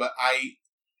other ones, but I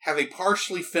have a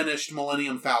partially finished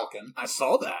Millennium Falcon. I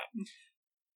saw that.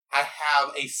 I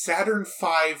have a Saturn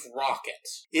V rocket.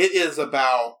 It is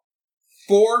about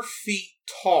 4 feet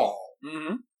tall.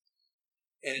 Mm-hmm. And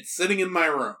it's sitting in my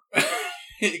room.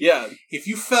 Yeah. If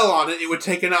you fell on it, it would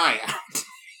take an eye out.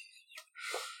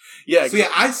 Yeah. So yeah,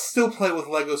 I still play with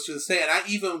Legos to this day, and I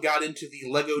even got into the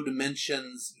Lego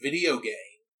Dimensions video game.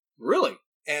 Really?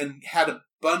 And had a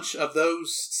bunch of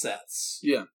those sets.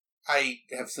 Yeah. I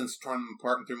have since torn them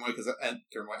apart and threw them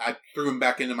away I threw them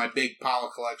back into my big pile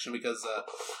of collection because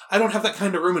I don't have that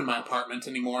kind of room in my apartment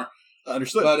anymore.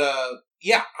 Understood. But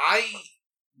yeah, I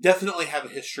definitely have a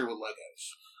history with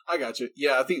Legos. I got you.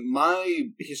 Yeah, I think my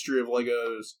history of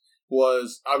Legos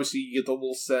was obviously you get the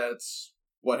little sets,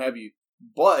 what have you.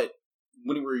 But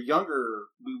when we were younger,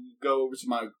 we would go over to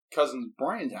my cousin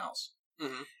Brian's house,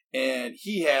 and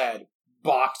he had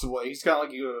box away. He's kind of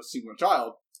like a single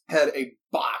child. Had a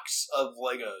box of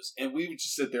Legos, and we would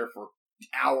just sit there for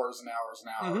hours and hours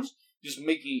and hours, just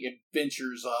making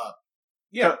adventures up.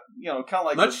 Yeah, kind of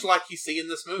like much like you see in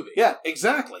this movie. Yeah,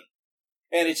 exactly.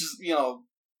 And it's just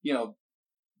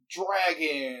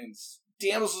dragons,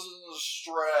 damsels in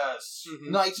distress,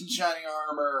 knights in shining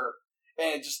armor.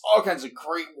 And just all kinds of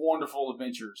great, wonderful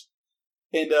adventures.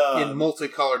 And in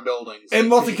multicolored buildings. And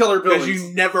multicolored buildings. Because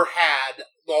you never had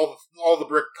all the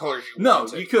brick colors you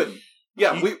wanted. No, you couldn't.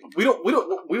 Yeah, we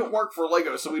don't work for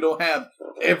Lego, so we don't have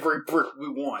every brick we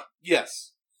want.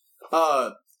 Yes.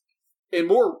 In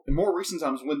more recent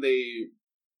times when they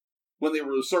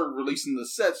started releasing the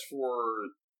sets for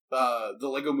the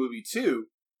Lego Movie 2,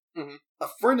 a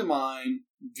friend of mine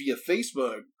via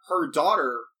Facebook, her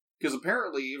daughter, because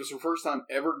apparently it was her first time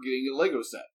ever getting a Lego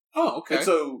set. Oh, okay. And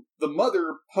so the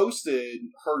mother posted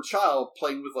her child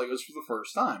playing with Legos for the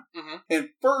first time. Mm-hmm. And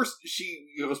first, she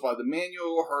goes by the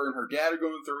manual. Her and her dad are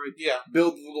going through it. Yeah.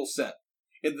 Build the little set.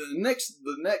 And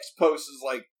the next post is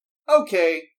like,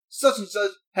 okay, such and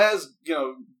such has,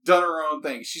 done her own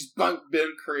thing. She's been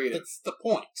creative. It's the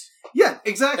point. Yeah,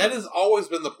 exactly. That has always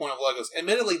been the point of Legos.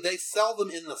 Admittedly, they sell them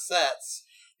in the sets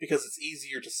because it's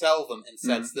easier to sell them in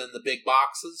sets than the big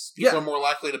boxes. People are more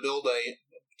likely to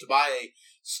buy a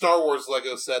Star Wars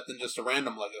Lego set than just a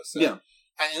random Lego set. Yeah.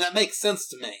 And that makes sense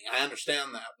to me. I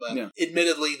understand that. But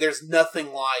admittedly, there's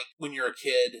nothing like when you're a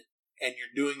kid and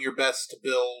you're doing your best to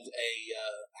build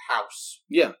a house.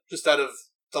 Yeah. Just out of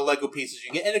the Lego pieces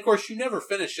you get. And of course, you never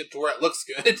finish it to where it looks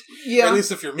good. Yeah. Or at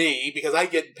least if you're me, because I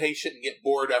get impatient and get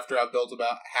bored after I've built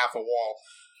about half a wall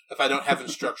if I don't have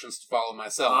instructions to follow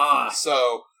myself.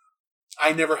 So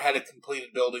I never had a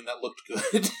completed building that looked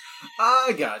good.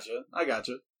 I gotcha.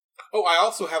 Oh, I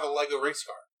also have a Lego race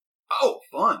car. Oh,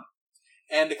 fun.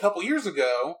 And a couple years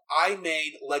ago, I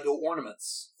made Lego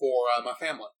ornaments for my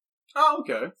family. Oh,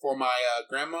 okay. For my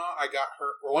grandma, I got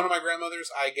her, or one of my grandmothers,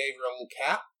 I gave her a little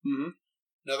cap. Mm-hmm.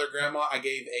 Another grandma, I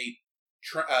gave a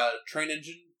train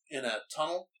engine in a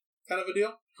tunnel kind of a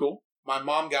deal. Cool. My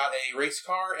mom got a race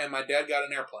car, and my dad got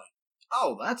an airplane.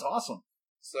 Oh, that's awesome.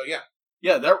 So, yeah.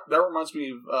 Yeah, that reminds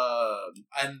me of...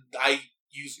 And I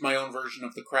used my own version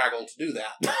of the Craggle to do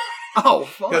that. Oh,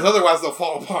 fun. Because otherwise they'll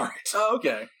fall apart. Oh,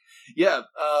 okay. Yeah,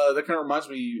 that kind of reminds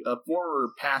me, a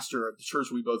former pastor at the church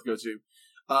we both go to,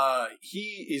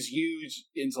 he is huge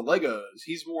into Legos.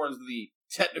 He's more into the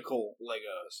technical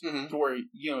Legos, to where,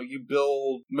 you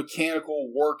build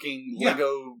mechanical working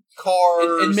Lego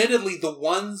cars. Admittedly, the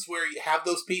ones where you have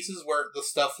those pieces where the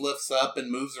stuff lifts up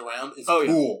and moves around is cool.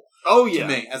 Yeah. Oh, yeah. To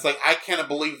me. It's like, I can't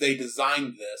believe they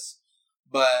designed this.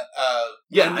 But,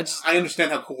 I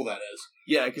understand how cool that is.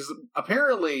 Yeah, because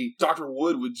apparently Dr.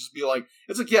 Wood would just be like,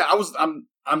 it's like,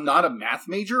 I'm not a math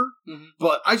major,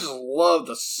 but I just love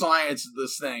the science of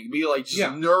this thing. Be like,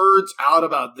 just nerds out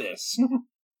about this.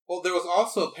 Well, there was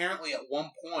also apparently at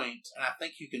one point, and I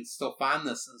think you can still find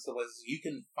this in some places, you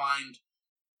can find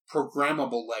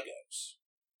programmable Legos.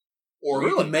 Or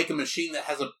you can make a machine that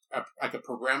has an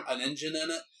engine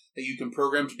in it that you can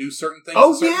program to do certain things.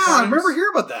 Oh, yeah, I remember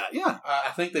hearing about that, yeah.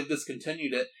 I think they've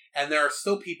discontinued it, and there are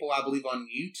still people, I believe, on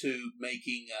YouTube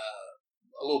making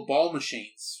little ball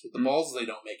machines with the balls they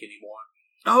don't make anymore.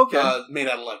 Oh, okay. Made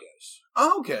out of Legos.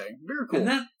 Oh, okay, very cool. And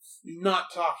that's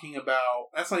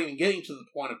not even getting to the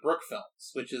point of Brook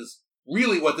Films, which is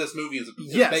really what this movie is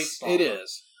based on. Yes, it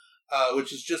is.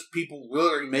 Which is just people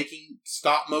really making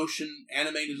stop-motion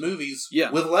animated movies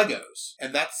with Legos.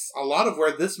 And that's a lot of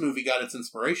where this movie got its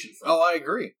inspiration from. Oh, I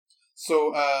agree.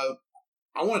 So, I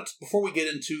want to, before we get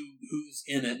into who's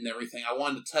in it and everything, I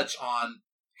wanted to touch on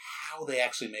how they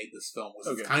actually made this film.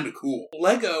 It's kind of cool.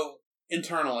 Lego,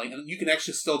 internally, and you can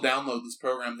actually still download this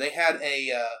program, they had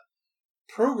a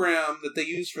program that they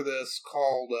used for this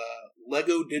called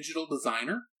Lego Digital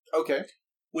Designer. Okay.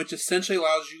 Which essentially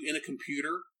allows you in a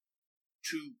computer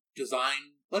to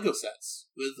design Lego sets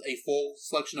with a full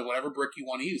selection of whatever brick you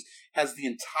want to use. Has the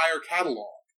entire catalog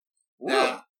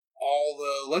that all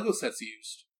the Lego sets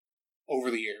used over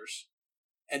the years.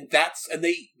 And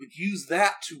they would use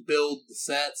that to build the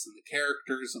sets and the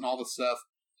characters and all the stuff.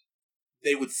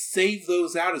 They would save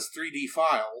those out as 3D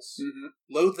files,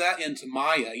 load that into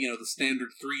Maya, the standard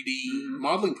 3D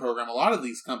modeling program a lot of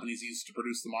these companies use to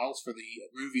produce the models for the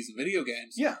movies and video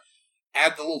games. Yeah.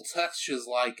 Add the little touches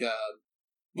like,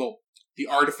 the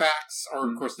artifacts are,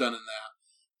 of course, done in that.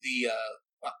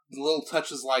 The little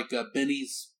touches like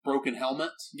Benny's broken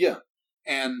helmet. Yeah.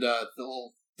 And the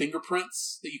little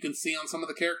fingerprints that you can see on some of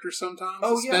the characters sometimes.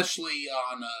 Oh, especially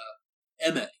on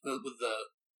Emmett with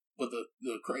the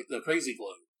crazy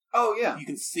glue. Oh, yeah. You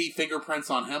can see fingerprints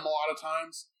on him a lot of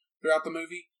times throughout the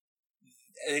movie.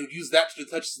 And they would use that to do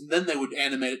touches, and then they would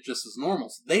animate it just as normal.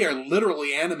 So they are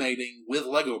literally animating with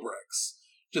Lego bricks.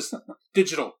 Just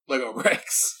digital Lego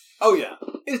bricks. Oh, yeah.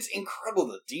 It's incredible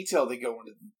the detail they go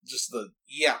into. Just the...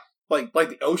 Yeah. Like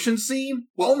the ocean scene?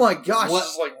 Oh my gosh,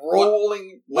 it's like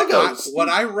rolling Legos. What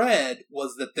I read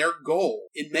was that their goal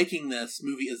in making this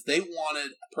movie is they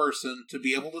wanted a person to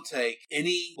be able to take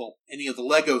any of the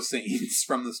Lego scenes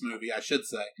from this movie, I should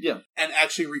say, and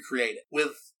actually recreate it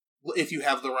if you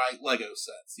have the right Lego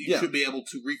sets. You should be able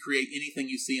to recreate anything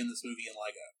you see in this movie in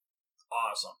Lego.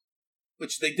 Awesome.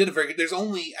 Which they did a very good... There's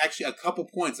only actually a couple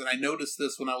points, and I noticed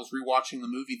this when I was rewatching the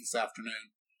movie this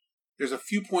afternoon. There's a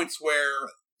few points where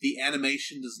the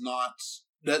animation does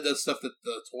stuff that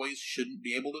the toys shouldn't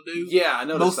be able to do. Yeah, I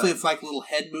noticed Mostly that. It's like little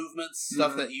head movements,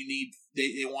 stuff that you need,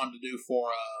 they wanted to do for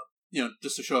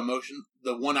just to show emotion,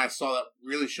 the one I saw that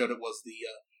really showed it was the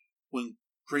when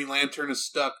Green Lantern is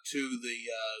stuck to the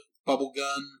bubble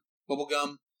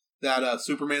gum that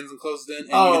Superman's enclosed in, and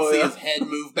you can see his head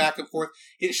move back and forth.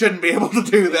 It shouldn't be able to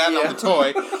do that on the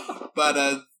toy,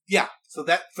 but so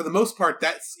that for the most part,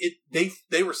 that's it.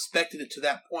 They respected it to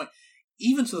that point,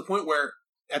 even to the point where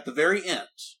at the very end,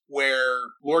 where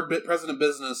President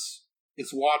Business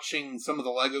is watching some of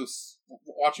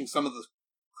the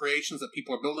creations that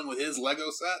people are building with his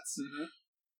Lego sets.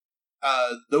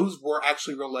 Mm-hmm. Those were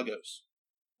actually real Legos.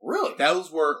 Really?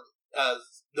 Those were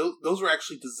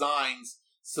actually designs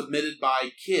submitted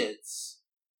by kids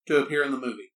to appear in the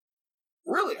movie.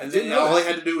 Really? And then all they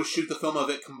had to do was shoot the film of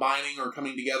it combining or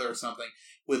coming together or something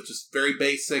with just very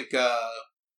basic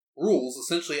rules.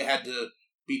 Essentially, it had to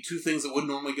be two things that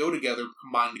wouldn't normally go together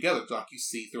combined together, like you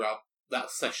see throughout that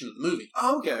section of the movie.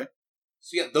 Oh, okay.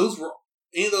 So yeah, those were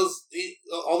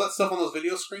all that stuff on those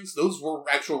video screens. Those were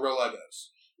actual real Legos.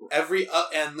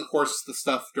 And of course the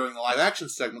stuff during the live action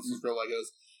segments was real Legos.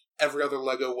 Every other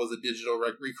Lego was a digital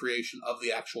recreation of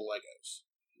the actual Legos.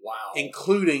 Wow.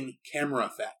 Including camera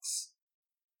effects.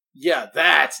 Yeah,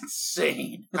 that's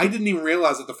insane. I didn't even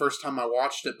realize it the first time I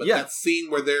watched it, but that scene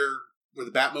where the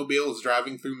Batmobile is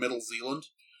driving through Middle Zealand,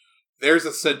 there's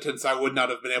a sentence I would not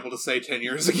have been able to say 10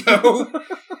 years ago.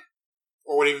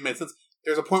 Or would even make sense.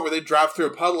 There's a point where they drive through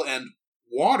a puddle and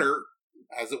water,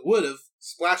 as it would have,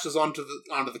 splashes onto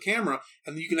the camera,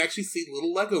 and you can actually see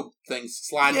little Lego things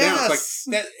slide down. It's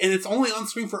like that, and it's only on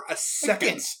screen for a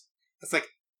second. It's like,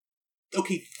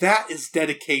 okay, that is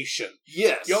dedication.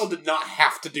 Yes. Y'all did not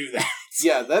have to do that.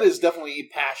 Yeah, that is definitely a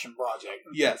passion project.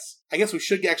 Yes. I guess we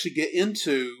should actually get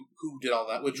into who did all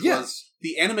that, which was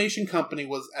the animation company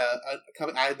was a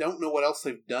company. I don't know what else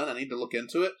they've done. I need to look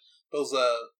into it. But it was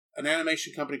an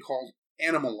animation company called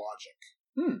Animal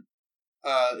Logic.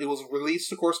 It was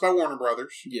released, of course, by Warner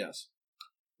Brothers. Yes.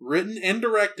 Written and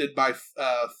directed by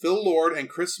Phil Lord and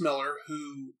Chris Miller,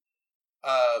 who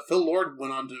Phil Lord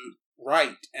went on to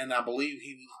write, and I believe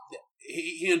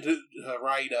he had to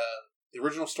write the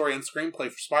original story and screenplay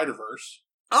for Spider-Verse.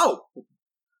 Oh,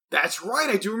 that's right.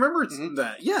 I do remember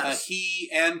that. Yes. He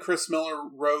and Chris Miller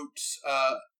wrote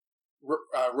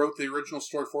the original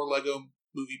story for Lego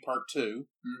Movie Part 2.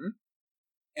 Mm-hmm.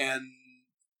 And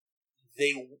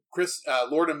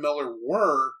Lord and Miller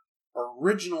were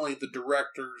originally the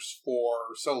directors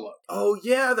for Solo. Oh,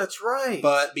 yeah, that's right.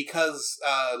 But because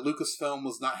Lucasfilm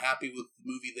was not happy with the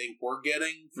movie they were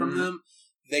getting from them,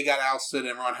 they got ousted,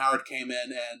 and Ron Howard came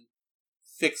in and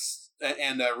fixed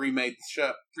and remade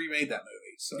that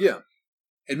movie. So, yeah.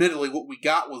 Admittedly, what we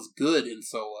got was good in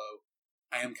Solo.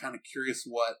 I am kind of curious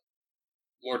what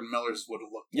Lord and Miller's would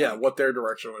have looked like. Yeah, what their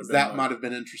direction would have been. That might have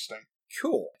been interesting.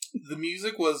 Cool. The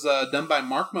music was done by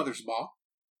Mark Mothersbaugh.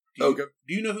 Do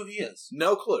you know who he is?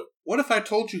 No clue. What if I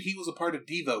told you he was a part of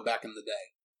Devo back in the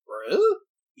day? Really?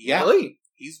 Yeah. Really?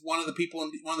 He's one of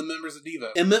the members of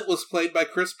Devo. Emmett was played by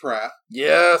Chris Pratt.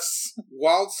 Yes.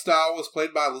 Wildstyle was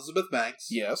played by Elizabeth Banks.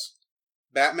 Yes.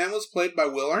 Batman was played by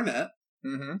Will Arnett.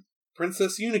 Mm-hmm.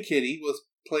 Princess Unikitty was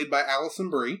played by Alison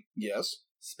Brie. Yes.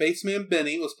 Spaceman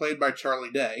Benny was played by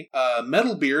Charlie Day.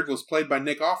 Metalbeard was played by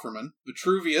Nick Offerman.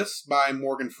 Vitruvius by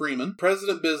Morgan Freeman.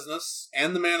 President Business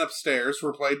and the Man Upstairs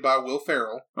were played by Will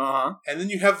Ferrell. Uh-huh. And then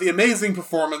you have the amazing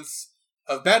performance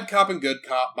of Bad Cop and Good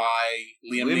Cop by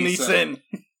Liam Neeson.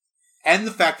 And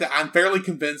the fact that I'm fairly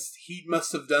convinced he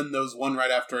must have done those one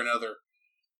right after another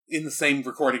in the same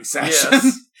recording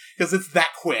session. Because it's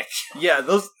that quick. Yeah,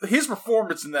 his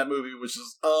performance in that movie was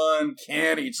just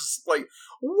uncanny. Just like,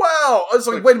 wow. I was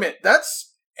like, wait a minute,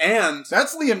 that's Liam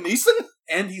Neeson?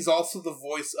 And he's also the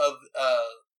voice of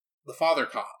the father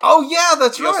cop. Oh, yeah,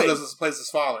 that's right. He also plays his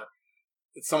father.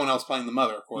 It's someone else playing the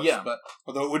mother, of course. Yeah. But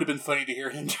although it would have been funny to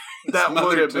hear him do that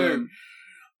would have been.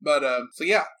 But so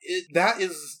yeah, that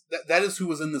is who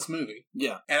was in this movie.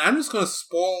 Yeah. And I'm just going to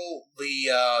spoil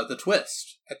the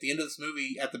twist at the end of this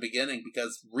movie at the beginning,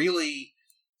 because really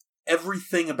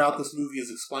everything about this movie is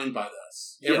explained by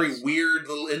this. Yes. Every weird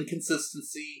little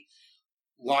inconsistency,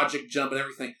 logic jump, and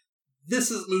everything.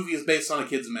 This movie is based on a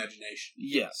kid's imagination.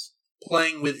 Yes.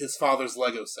 Playing with his father's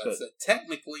Lego sets that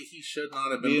technically he should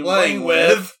not have been playing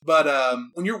with. But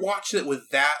when you're watching it with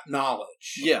that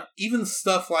knowledge, even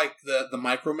stuff like the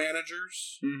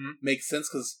micromanagers makes sense,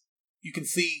 because you can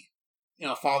see,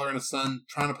 a father and a son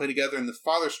trying to play together, and the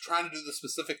father's trying to do the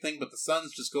specific thing, but the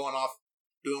son's just going off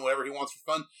doing whatever he wants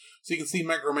for fun. So you can see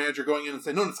micromanager going in and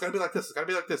saying, no, it's got to be like this, it's got to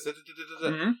be like this.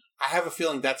 I have a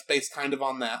feeling that's based kind of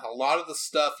on that. A lot of the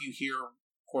stuff you hear,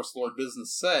 of course, Lord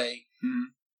Business say,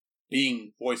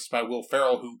 being voiced by Will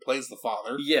Ferrell, who plays the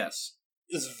father. Yes.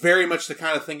 is very much the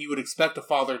kind of thing you would expect a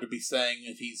father to be saying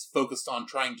if he's focused on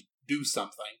trying to do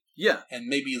something. Yeah. And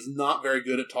maybe is not very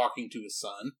good at talking to his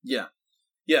son. Yeah.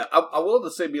 Yeah, I will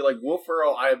have to say, like, Will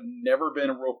Ferrell, I have never been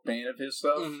a real fan of his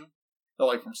stuff. Mm-hmm.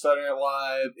 Like, from Saturday Night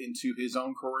Live into his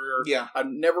own career. Yeah. I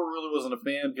never really wasn't a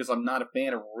fan because I'm not a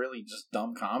fan of really just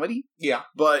dumb comedy. Yeah.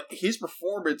 But his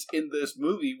performance in this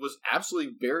movie was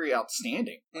absolutely very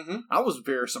outstanding. Mm-hmm. I was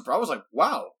very surprised. I was like,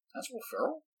 wow, that's Will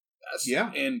Ferrell? That's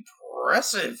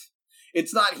impressive.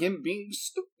 It's not him being,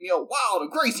 wild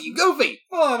and crazy and goofy.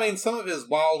 Well, I mean, some of his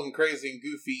wild and crazy and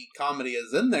goofy comedy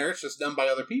is in there. It's just done by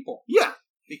other people. Yeah.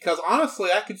 Because, honestly,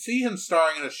 I could see him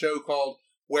starring in a show called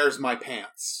Where's My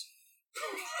Pants?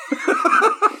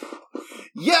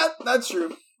 Yeah, that's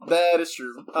true. That is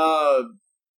true.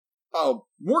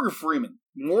 Morgan Freeman.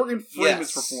 Morgan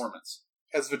Freeman's performance.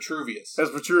 As Vitruvius.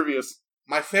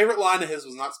 My favorite line of his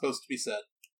was not supposed to be said.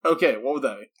 Okay, what would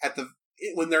that be?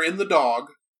 When they're in the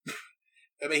dog,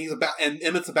 I mean, and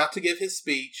Emmett's about to give his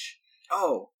speech.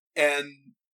 Oh. And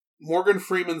Morgan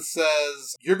Freeman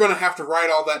says, "You're going to have to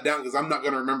write all that down because I'm not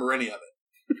going to remember any of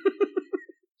it."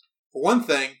 For one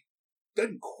thing,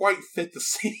 doesn't quite fit the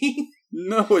scene.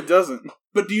 No, it doesn't.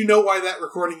 But do you know why that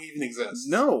recording even exists?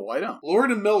 No, I don't. Lord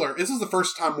and Miller, this is the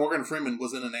first time Morgan Freeman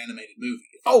was in an animated movie.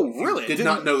 Oh, really? Did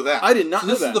not know that. I did not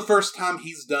know that. This is the first time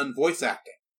he's done voice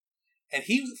acting. And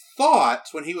he thought,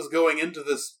 when he was going into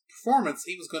this performance,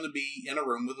 he was going to be in a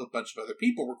room with a bunch of other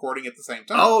people recording at the same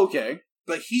time. Oh, okay.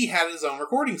 But he had his own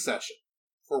recording session,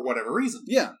 for whatever reason.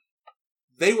 Yeah.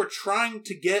 They were trying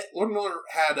to get... Lord and Miller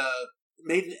had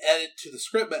made an edit to the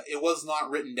script, but it was not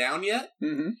written down yet.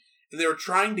 Mm-hmm. And they were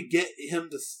trying to get him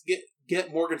to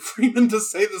get Morgan Freeman to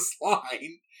say this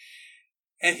line.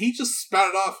 And he just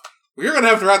spouted off, "Well, you're going to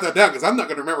have to write that down because I'm not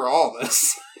going to remember all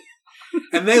this."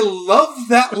 And they loved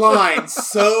that line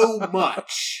so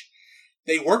much.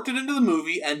 They worked it into the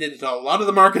movie and did a lot of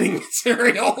the marketing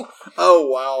material. Oh,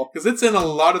 wow. Because it's in a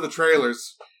lot of the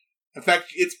trailers. In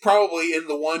fact, it's probably in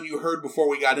the one you heard before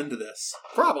we got into this.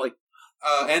 Probably.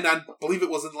 And I believe it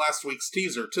was in last week's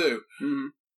teaser, too. Mm-hmm.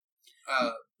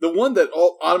 The one that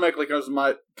automatically comes to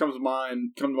mind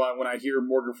when I hear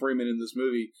Morgan Freeman in this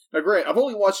movie. Now, great, I've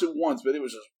only watched it once, but it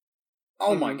was just,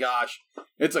 oh my gosh.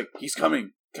 It's like, he's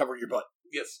coming. Cover your butt.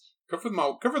 Yes. Cover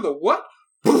the what?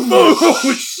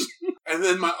 And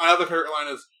then my other favorite line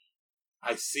is,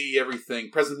 "I see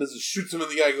everything." President Mrs. shoots him in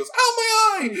the eye. He goes, "Ow,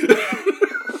 my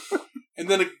eye!" And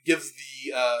then it gives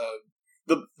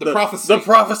the prophecy. The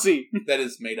prophecy. That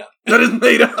is made up. That is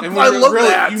made up. And I love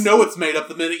that. You know it's made up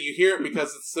the minute you hear it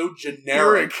because it's so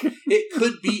generic. It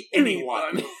could be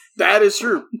anyone. That is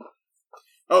true.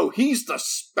 Oh, he's the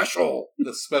special.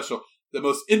 The special. The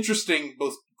most interesting,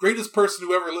 most greatest person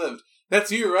who ever lived.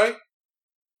 That's you, right?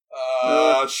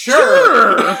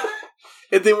 Sure.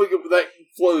 And then that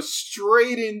flows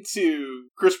straight into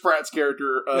Chris Pratt's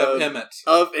character of Emmett.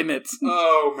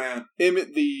 Oh, man.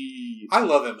 Emmett I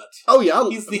love Emmett. Oh, yeah.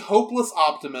 He's the hopeless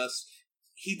optimist.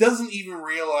 He doesn't even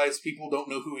realize people don't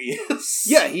know who he is.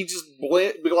 Yeah, he just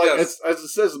as it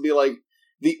says, it'd be like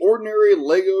the ordinary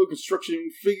Lego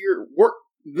construction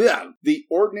the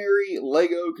ordinary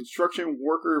Lego construction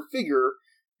worker figure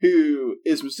who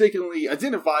is mistakenly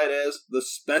identified as the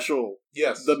special.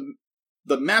 Yes.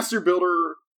 The master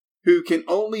builder who can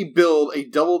only build a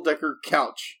double-decker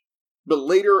couch, but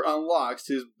later unlocks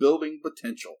his building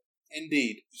potential.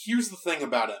 Indeed. Here's the thing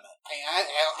about Emmett.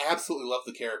 I absolutely love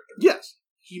the character. Yes.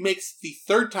 He makes the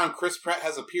third time Chris Pratt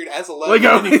has appeared as a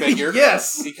Lego minifigure.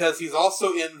 Yes. Because he's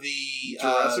also in the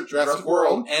Jurassic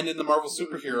World and in the Marvel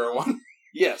superhero one.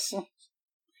 Yes.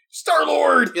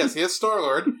 Star-Lord! Yes, he is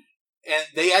Star-Lord. And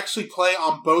they actually play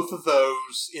on both of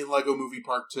those in Lego Movie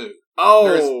Part 2.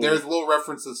 Oh! There's little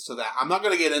references to that. I'm not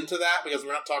going to get into that because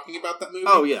we're not talking about that movie.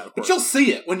 Oh, yeah. But you'll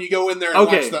see it when you go in there and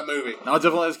watch that movie. I'll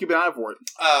definitely have to keep an eye for it.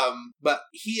 But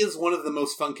he is one of the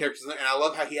most fun characters in there, and I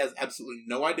love how he has absolutely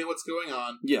no idea what's going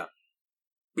on. Yeah.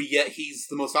 But yet he's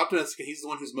the most optimistic, and he's the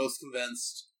one who's most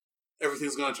convinced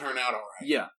everything's going to turn out all right.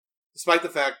 Yeah. Despite the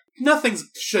fact nothing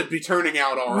should be turning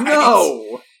out all right.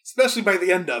 No! Especially by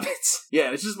the end of it.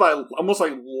 Yeah, it's just by almost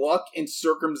like luck and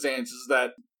circumstances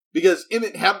that because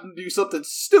Emmett happened to do something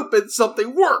stupid,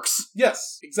 something works.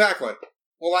 Yes, exactly.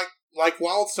 Well, like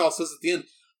Wildstyle says at the end,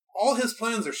 all his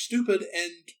plans are stupid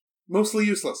and mostly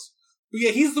useless. But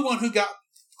yeah, he's the one who got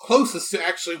closest to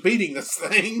actually beating this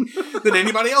thing than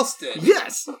anybody else did.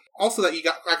 Yes. Also, that you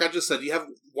got, like I just said, you have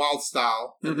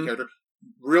Wildstyle, the character,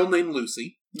 real name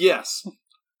Lucy. Yes.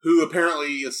 Who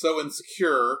apparently is so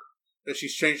insecure that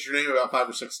she's changed her name about 5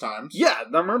 or 6 times. Yeah,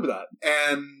 I remember that.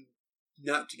 And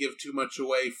not to give too much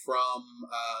away from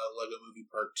Lego Movie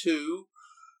Part 2,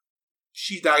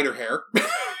 she dyed her hair.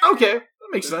 Okay,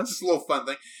 that makes sense. Just a little fun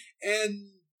thing.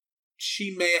 And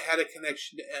she may have had a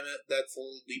connection to Emmett that's a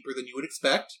little deeper than you would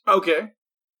expect. Okay.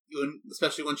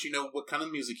 Especially once you know what kind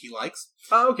of music he likes.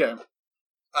 Okay.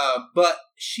 But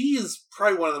she is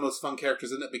probably one of the most fun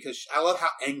characters in it because I love how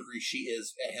angry she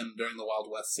is at him during the Wild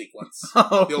West sequence.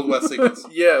 The Old West sequence.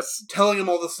 Yes. Telling him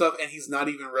all this stuff and he's not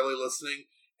even really listening.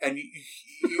 And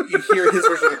you hear his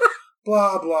version of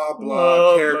blah, blah,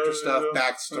 blah, character stuff,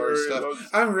 backstory stuff.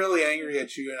 I'm really angry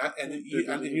at you and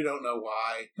you don't know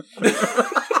why.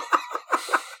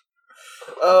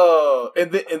 Oh,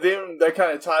 and then that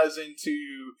kind of ties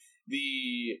into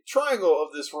the triangle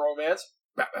of this romance.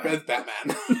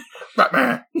 Batman.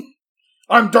 Batman.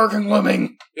 I'm dark and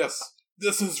looming. Yes.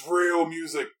 This is real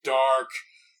music. Dark.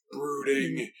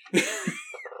 Brooding.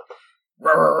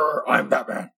 I'm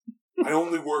Batman. I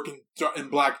only work in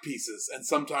black pieces, and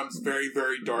sometimes very,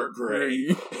 very dark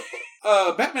gray.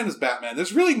 Batman is Batman.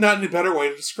 There's really not any better way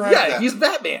to describe that. Yeah, he's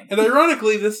Batman. And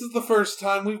ironically, this is the first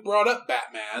time we've brought up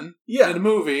Batman in a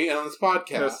movie and on this podcast.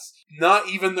 Yes. Not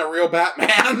even the real Batman.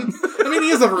 I mean, he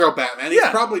is a real Batman. He's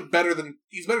probably better than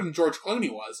George Clooney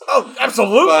was. Oh,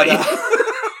 absolutely. But,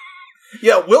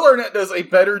 yeah, Will Arnett does a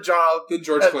better job than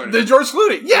George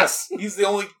Clooney. Yes. He's the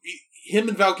only... Him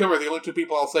and Val Kilmer are the only two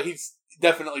people I'll say he's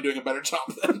definitely doing a better job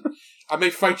than. I may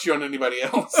fight you on anybody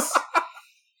else.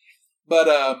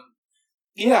 But,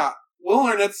 yeah, Will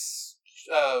Arnett's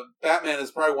Batman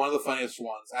is probably one of the funniest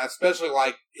ones. I especially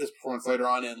like his performance later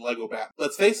on in Lego Batman.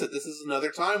 Let's face it, this is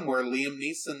another time where Liam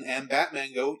Neeson and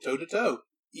Batman go toe-to-toe.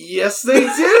 Yes, they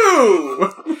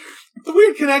do! The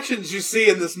weird connections you see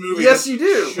in this movie. Yes, you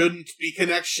do. Shouldn't be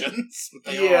connections.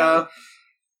 But they are.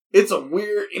 It's a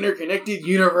weird, interconnected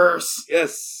universe.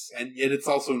 Yes, and yet it's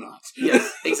also not.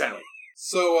 Yes, exactly.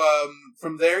 So,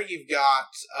 from there you've got,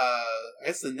 I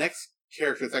guess the next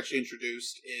character that's actually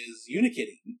introduced is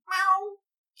Unikitty. Meow.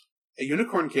 A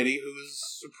unicorn kitty who's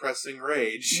suppressing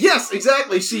rage. Yes,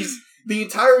 exactly. She's, the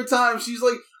entire time, she's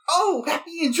like, oh,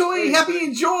 happy and joy, happy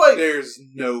and joy. There's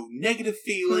no negative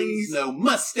feelings, no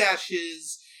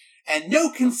mustaches, and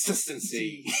no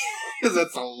consistency. Because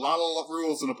that's a lot of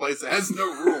rules in a place that has no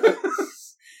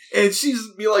rules. And she's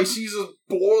a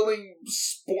boiling,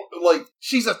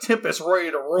 she's a tempest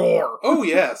ready to roar. Oh,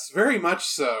 yes, very much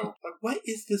so. Like, what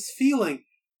is this feeling?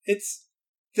 It's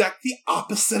like the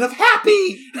opposite of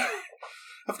happy.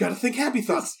 I've got to think happy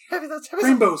thoughts. Happy thoughts.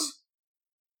 Rainbows.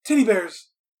 Teddy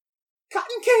bears.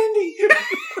 Cotton candy.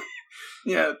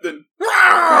 Yeah, then...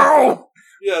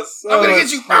 Yes. I'm gonna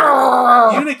get you.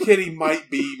 Unikitty might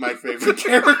be my favorite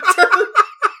character.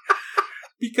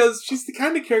 Because she's the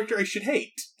kind of character I should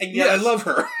hate. And yet I love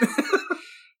her.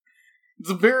 It's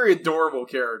a very adorable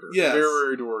character. Yes. Very,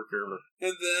 very adorable character.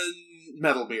 And then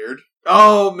Metalbeard.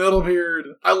 Oh,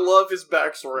 Metalbeard. I love his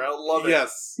backstory. I love it.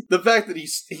 Yes. The fact that he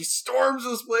storms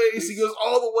this place, he goes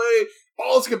all the way,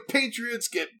 all his compatriots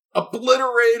get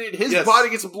obliterated, his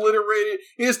body gets obliterated,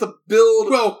 he has to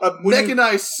build a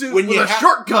mechanized suit with a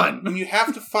short gun. When you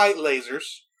have to fight lasers,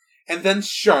 and then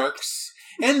sharks,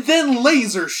 and then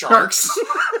laser sharks,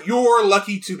 you're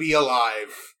lucky to be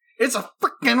alive. It's a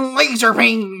freaking laser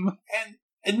beam! And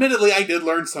admittedly, I did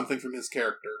learn something from his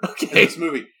character in this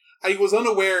movie. I was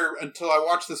unaware until I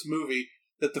watched this movie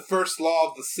that the first law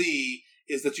of the sea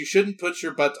is that you shouldn't put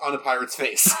your butt on a pirate's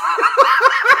face.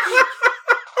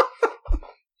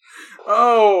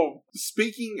 Oh,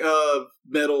 speaking of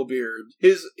Metalbeard,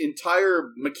 his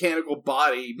entire mechanical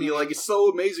body be like it's so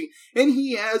amazing, and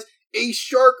he has a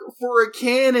shark for a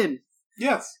cannon.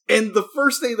 Yes, and the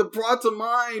first thing that brought to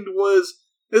mind was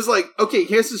like, okay,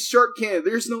 he has his shark cannon.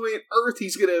 There's no way on Earth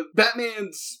he's gonna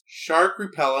Batman's shark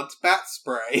repellent bat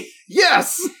spray.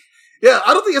 Yes, yeah,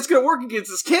 I don't think that's gonna work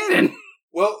against this cannon.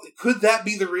 Well, could that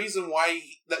be the reason why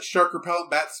that shark repellent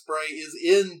bat spray is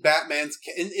in Batman's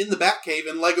in the Batcave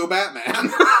in Lego Batman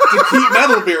to keep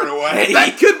Metalbeard away?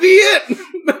 That could be it.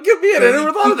 That could be it. I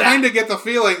never thought of that. You kind of get the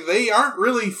feeling they aren't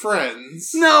really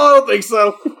friends. No, I don't think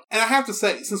so. And I have to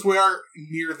say, since we are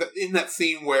in that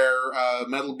scene where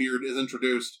Metalbeard is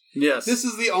introduced, yes, this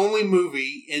is the only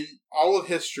movie in all of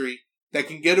history that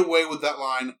can get away with that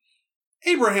line.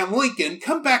 Abraham Lincoln,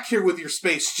 come back here with your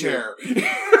space chair.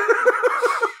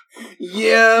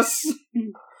 Yes.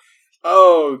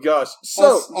 Oh, gosh.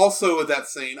 So, also with that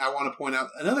scene, I want to point out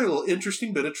another little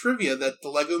interesting bit of trivia that the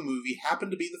Lego movie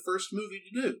happened to be the first movie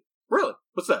to do. Really?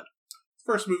 What's that?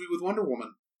 First movie with Wonder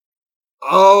Woman.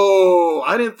 Oh,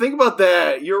 I didn't think about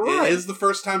that. You're right. It is the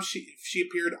first time she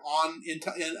appeared in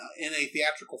a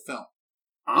theatrical film.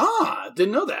 Ah,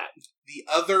 didn't know that. The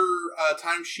other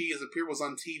time she has appeared was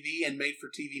on TV and made for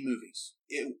TV movies.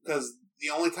 Because the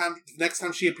next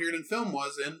time she appeared in film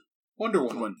was in Wonder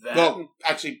Woman. Well,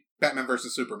 actually, Batman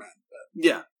versus Superman. But.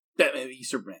 Yeah. Batman v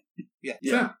Superman.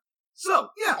 Yeah. So,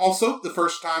 yeah. Also, the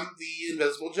first time the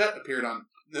Invisible Jet appeared in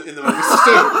the movies,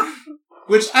 too.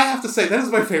 Which, I have to say, that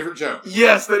is my favorite joke.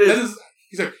 Yes, that is.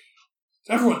 He's like,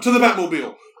 everyone to the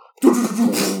Batmobile.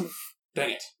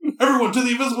 Dang it. Everyone to the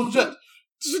Invisible Jet.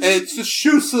 And it just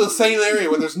shoots to the same area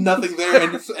where there's nothing there,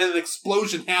 and an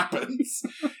explosion happens.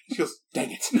 She goes,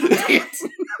 dang it.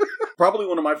 Probably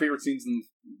one of my favorite scenes in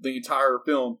the entire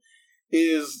film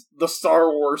is the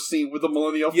Star Wars scene with the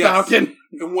Millennium Falcon.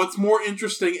 And what's more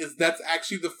interesting is that's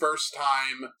actually the first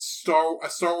time Star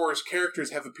Wars characters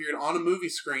have appeared on a movie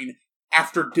screen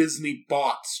after Disney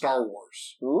bought Star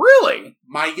Wars. Really?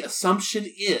 My assumption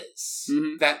is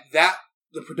that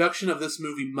the production of this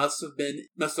movie must have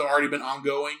already been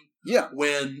ongoing. Yeah.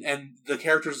 And the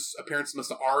characters' appearance must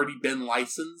have already been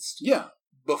licensed. Yeah.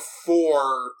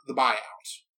 Before the buyout.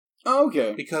 Oh,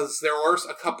 okay. Because there were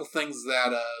a couple things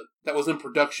that was in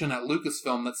production at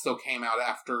Lucasfilm that still came out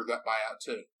after that buyout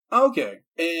too. Okay.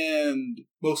 And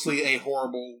mostly a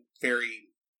horrible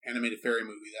animated fairy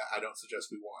movie that I don't suggest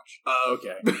we watch.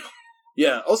 Okay.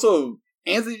 Yeah. Also,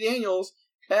 Anthony Daniels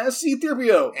as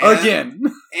C-3PO again.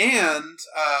 And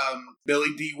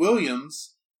Billy D.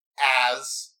 Williams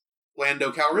as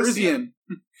Lando Calrissian.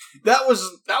 That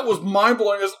was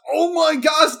mind-blowing. Oh my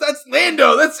gosh, that's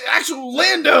Lando! That's actual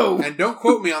Lando! And don't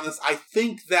quote me on this, I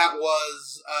think that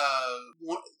was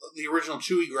the original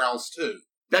Chewie growls too.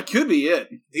 That could be it.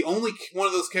 The only one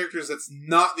of those characters that's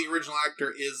not the original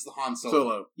actor is the Han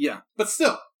Solo. Yeah. But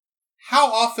still,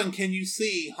 how often can you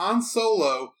see Han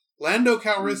Solo, Lando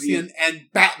Calrissian, and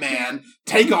Batman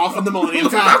take off in the Millennium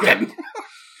Falcon?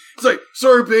 It's like,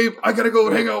 sorry babe, I gotta go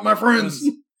and hang out with my friends.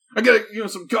 I gotta,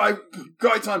 some guy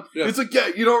time. Yeah. It's like, yeah,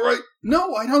 right?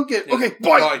 No, I don't get it. Yeah. Okay,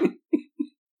 bye.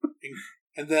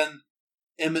 And then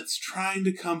Emmett's trying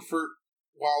to comfort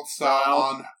Wildstyle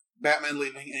on Batman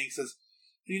leaving, and he says,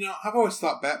 I've always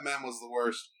thought Batman was the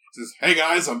worst. He says, hey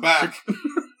guys, I'm back.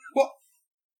 Well,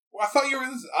 I thought you were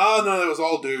this. Oh, no, it was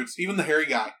all dudes. Even the hairy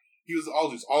guy. He was all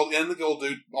dudes. And the gold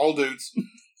dude, all dudes.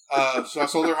 So I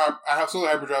sold their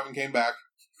hyperdrive and came back.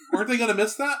 Weren't they going to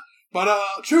miss that? But,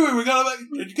 Chewie, we gotta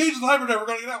engage the hyperdrive, we're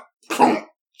gonna get out.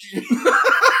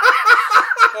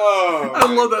 Oh,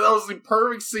 I love that. That was the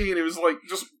perfect scene. It was like,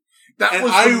 that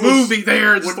was the movie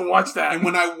there just to watch that. And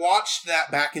when I watched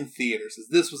that back in theaters,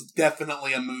 this was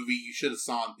definitely a movie you should have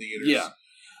saw in theaters. Yeah.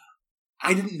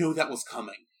 I didn't know that was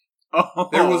coming. Oh.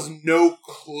 There was no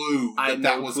clue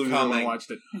that was coming. When I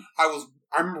watched it. I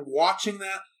remember watching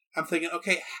that, I'm thinking,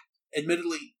 okay,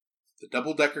 admittedly, the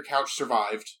double-decker couch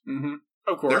survived. Mm-hmm.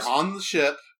 Of course. They're on the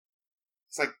ship.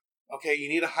 It's like, okay, you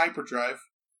need a hyperdrive.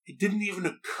 It didn't even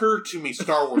occur to me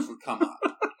Star Wars would come up.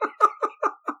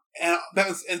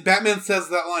 And Batman says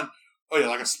that line, oh yeah,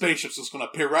 like a spaceship's just going to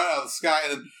appear right out of the sky,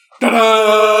 and then,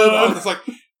 da-da! It's like,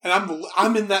 and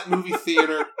I'm in that movie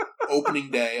theater, opening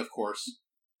day, of course,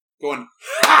 going,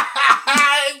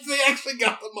 they actually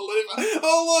got the Millennium.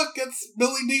 Oh look, it's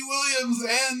Billy D. Williams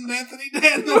and Anthony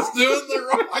Daniels doing the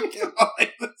rocket.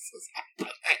 Like, this is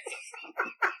happening.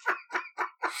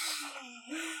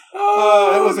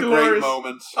 It was a great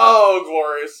moment. Oh,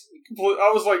 glorious.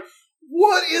 I was like,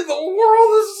 what in the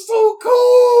world? This is so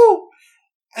cool!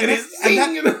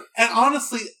 And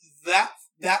honestly, that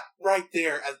right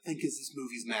there, I think, is this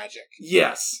movie's magic.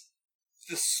 Yes.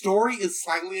 The story is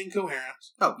slightly incoherent.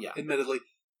 Oh, yeah. Admittedly.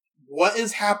 What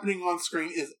is happening on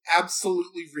screen is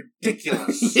absolutely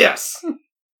ridiculous. Yes.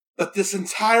 But this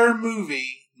entire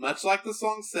movie, much like the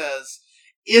song says,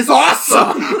 is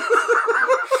awesome!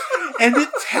 And it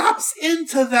taps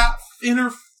into that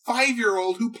inner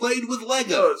 5-year-old who played with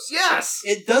Legos. Yes!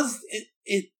 It does.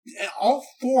 All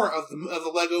 4 of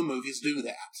the Lego movies do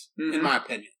that, in my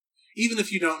opinion. Even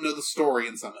if you don't know the story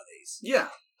in some of these. Yeah.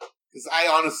 Because I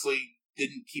honestly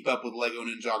didn't keep up with Lego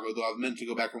Ninjago, though I've meant to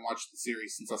go back and watch the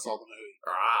series since I saw the movie.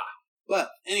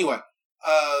 But anyway,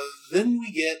 then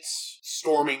we get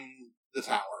storming the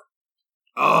tower.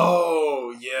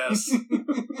 Oh, yes.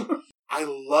 I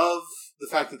love the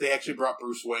fact that they actually brought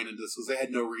Bruce Wayne into this because they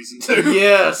had no reason to.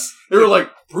 Yes. They were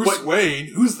like, Bruce Wayne?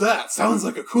 Who's that? Sounds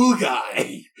like a cool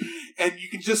guy. And you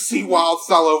can just see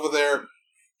Wildstyle over there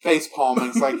face palming.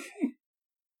 It's like,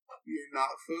 you're not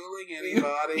fooling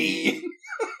anybody.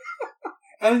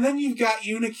 And then you've got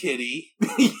Unikitty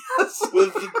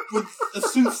with the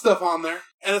suit stuff on there.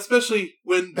 And especially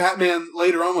when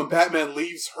later on when Batman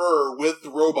leaves her with the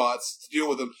robots to deal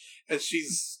with them, and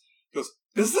goes,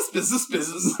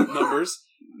 business, numbers.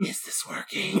 Is this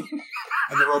working?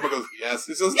 And the robot goes, yes.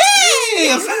 He says, yay!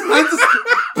 I just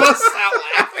bust out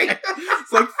laughing.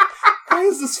 It's like, why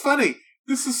is this funny?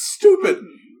 This is stupid.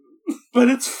 but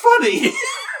it's funny.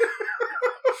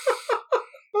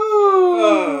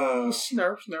 Oh,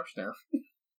 snarf, snarf, snarf.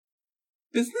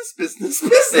 Business, business,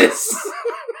 business.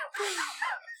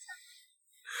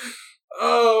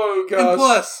 Oh, gosh. And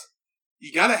plus,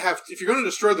 you gotta have, if you're gonna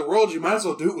destroy the world, you might as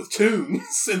well do it with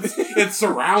tunes and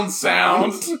surround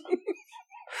sound.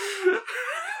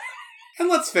 And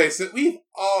let's face it, we've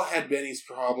all had Benny's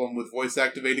problem with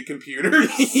voice-activated computers.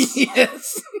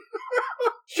 Yes.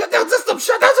 Shut down system!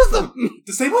 Shut down system!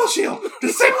 Disable shield!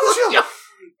 Disable shield!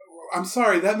 I'm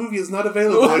sorry, that movie is not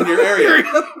available in your area.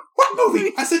 What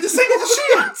movie? I said disable the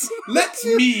shields! Let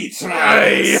me try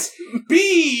this.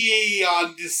 Be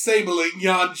on disabling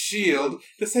yon shield.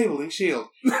 Disabling shield.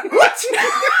 What?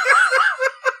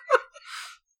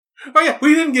 Oh yeah,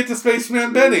 we didn't get to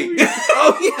Spaceman Benny.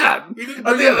 Oh yeah. We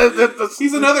didn't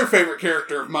he's another favorite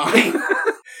character of mine.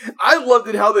 I loved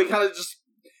it how they kind of just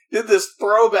did this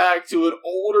throwback to an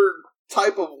older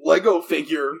type of Lego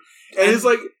figure. And it's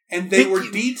like... And they were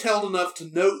detailed enough to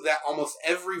note that almost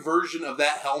every version of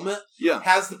that helmet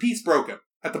has the piece broken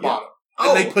at the bottom.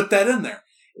 And they put that in there.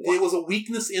 Wow. It was a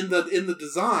weakness in the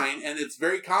design, and it's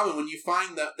very common when you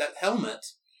find that helmet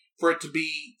for it to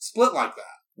be split like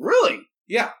that. Really?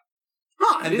 Yeah.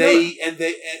 Huh, and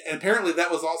apparently that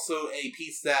was also a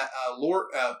piece that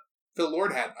Phil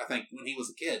Lord had, I think, when he was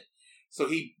a kid. So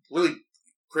he really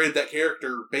created that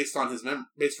character based on his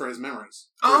for his memories,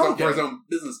 for his own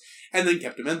business, and then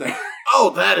kept him in there. Oh,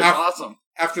 that is awesome!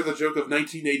 After the joke of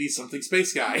 1980 something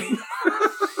space guy.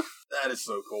 That is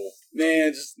so cool,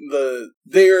 man. Just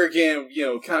there again,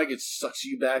 kind of sucks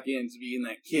you back into being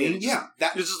that kid. Yeah,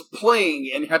 you're just playing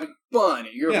and having fun,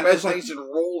 and your imagination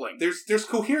rolling. There's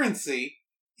coherency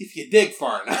if you dig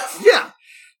far enough. Yeah.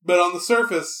 But on the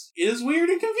surface, it is weird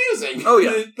and confusing. Oh,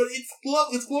 yeah. But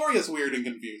it's glorious weird and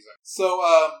confusing. So,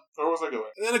 where was I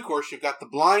going? And then, of course, you've got the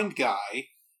blind guy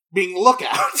being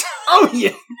Lookout. Oh,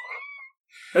 yeah.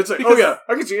 It's like, because, oh, yeah,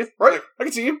 I can see it. Right? Like, I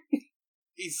can see him.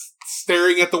 He's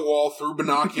staring at the wall through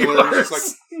binoculars. Just like,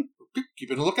 okay,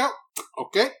 keeping a lookout.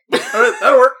 Okay.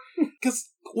 That'll work. Because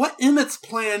what Emmett's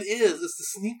plan is to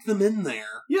sneak them in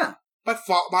there. Yeah. By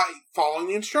following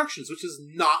the instructions, which is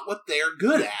not what they're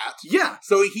good at. Yeah.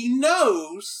 So he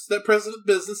knows that President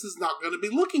Business is not going to be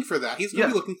looking for that. He's going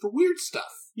to be looking for weird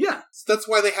stuff. Yeah. So that's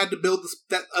why they had to build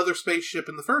that other spaceship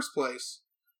in the first place.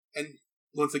 And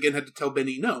once again had to tell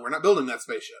Benny, no, we're not building that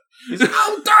spaceship. He's like,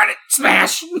 oh, darn it,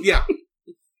 smash! Yeah.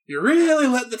 You're really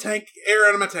letting the air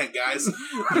out of my tank, guys.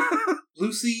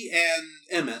 Lucy and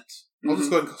Emmett. I'll just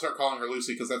go ahead and start calling her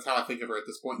Lucy because that's how I think of her at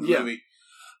this point in the movie.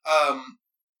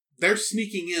 They're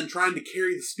sneaking in, trying to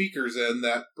carry the speakers in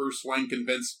that Bruce Wayne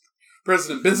convinced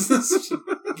President Business to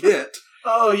get.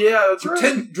 Oh, yeah, that's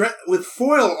right. With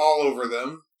foil all over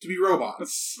them to be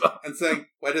robots. And saying,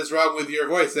 what is wrong with your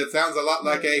voice? It sounds a lot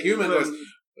like a human voice.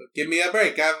 Give me a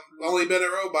break. I've only been a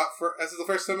robot this is the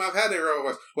first time I've had a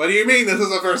robot voice. What do you mean this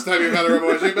is the first time you've had a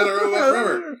robot voice? You've been a robot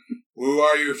forever. Who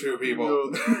are you two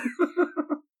people?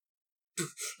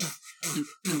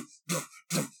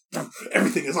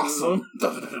 Everything is awesome.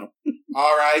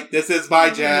 All right, this is my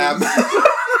jam.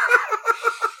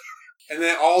 And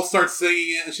they all start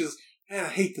singing it, and she's, man, I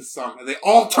hate this song. And they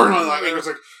all turn on like, it's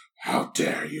like, how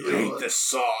dare you hate this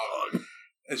song?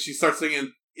 And she starts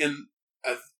singing in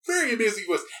a very amusing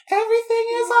voice. Everything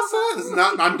is awesome.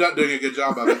 I'm not doing a good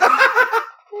job of it.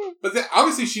 But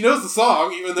obviously she knows the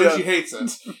song, even though she hates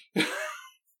it.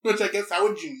 Which I guess, how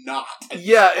would you not?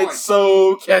 Yeah, it's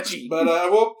so catchy. But I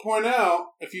will point out,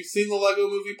 if you've seen the Lego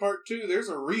Movie Part 2, there's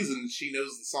a reason she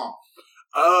knows the song.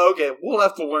 Oh, okay. We'll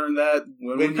have to learn that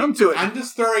when we come to it. I'm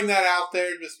just throwing that out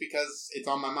there just because it's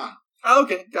on my mind. Oh,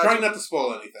 okay, gotcha. Trying not to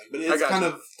spoil anything, but it's kind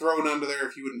of thrown under there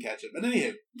if you wouldn't catch it. But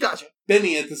anywho. Gotcha.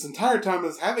 Benny, at this entire time,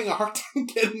 is having a hard time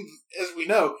getting, as we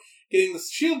know, getting the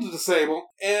shield to disable.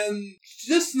 And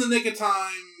just in the nick of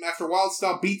time, after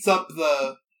Wildstyle beats up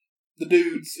the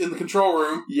dudes in the control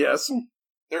room. Yes.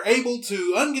 They're able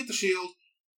to unget the shield,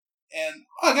 and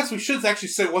I guess we should actually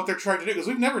say what they're trying to do, because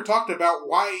we've never talked about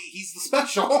why he's the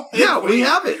special. Yeah, we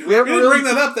haven't. We didn't bring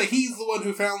that up, that he's the one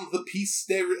who found the piece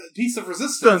of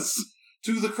resistance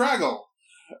to the Kraggle.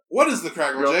 What is the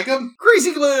Kraggle, Jacob?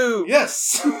 Crazy glue!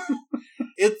 Yes!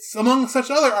 It's among such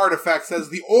other artifacts as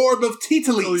the Orb of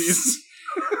Titalis.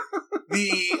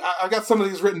 I've got some of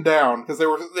these written down, because they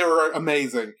were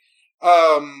amazing.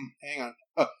 Hang on.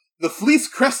 The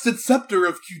Fleece-Crested Scepter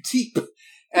of Q-Tip,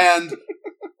 and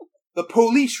the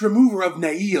Polish Remover of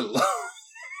Nail.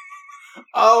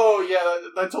 Oh, yeah,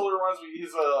 that totally reminds me.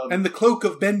 He's and the Cloak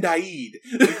of Ben Daid.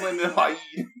 Ben Daid.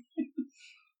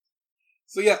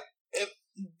 So, yeah,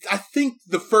 I think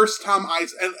the first time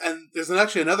and there's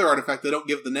actually another artifact they don't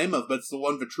give the name of, but it's the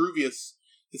one Vitruvius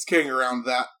is carrying around,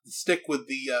 that stick with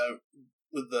the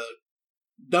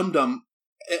dum-dum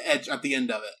edge at the end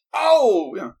of it.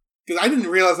 Oh, yeah. Because I didn't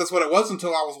realize that's what it was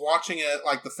until I was watching it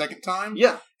like the second time.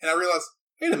 Yeah. And I realized,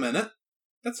 wait a minute,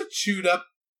 that's a chewed up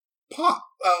pop,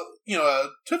 a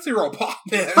Tootsie Roll pop.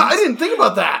 I didn't think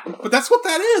about that. But that's what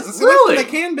that is. That's really? What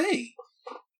that can be.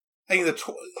 I mean,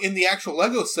 in the actual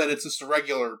Lego set, it's just a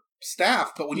regular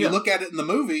staff, but when you look at it in the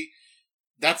movie,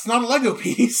 that's not a Lego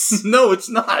piece. No, it's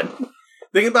not.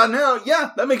 Thinking about it now,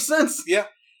 yeah, that makes sense. Yeah.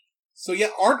 So yeah,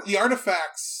 the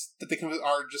artifacts that they come with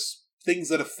are just things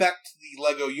that affect the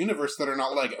Lego universe that are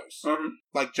not Legos. Mm-hmm.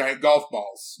 Like giant golf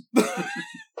balls.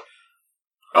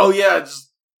 Oh yeah,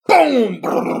 just boom!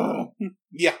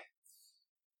 Yeah.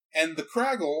 And the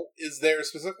Kraggle is there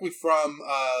specifically from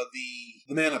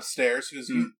the man upstairs, who's...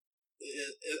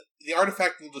 The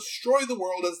artifact will destroy the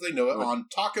world as they know it on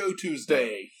Taco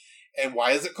Tuesday. And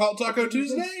why is it called Taco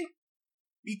Tuesday?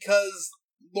 Because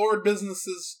Lord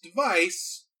Business's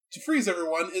device to freeze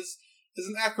everyone is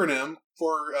an acronym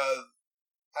for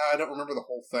I don't remember the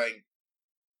whole thing.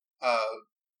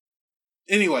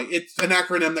 Anyway, it's an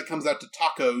acronym that comes out to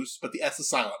tacos, but the S is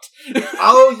silent.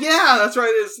 Oh yeah, that's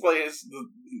right. It's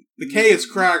the K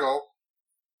is Kraggle.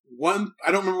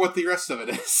 I don't remember what the rest of it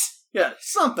is. Yeah,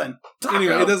 something. Taco.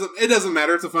 Anyway, it doesn't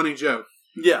matter. It's a funny joke.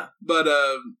 Yeah, but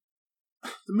the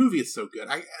movie is so good.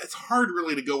 It's hard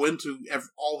really to go into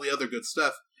all the other good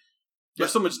stuff.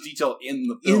 There's so much detail in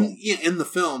the film. In the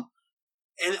film,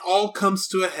 and it all comes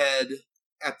to a head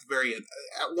at the very end.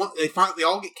 They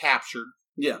all get captured.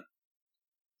 Yeah.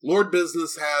 Lord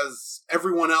Business has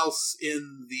everyone else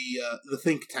in the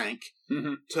think tank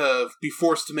to be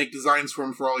forced to make designs for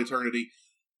him for all eternity.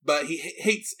 But he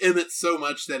hates Emmett so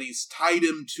much that he's tied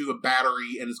him to a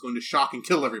battery and is going to shock and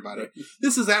kill everybody.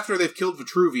 This is after they've killed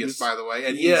Vitruvius, by the way.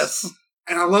 And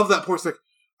and I love that part. It's like,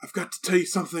 I've got to tell you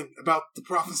something about the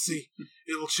prophecy.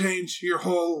 It will change your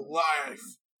whole life.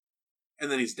 And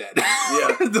then he's dead.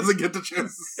 Yeah. Doesn't get the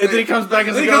chance to say. And then he comes back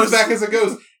as a ghost. He comes back as a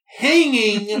ghost.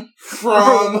 Hanging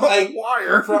from a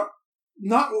wire.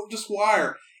 Not just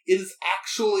wire. It is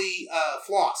actually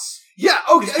floss. Yeah,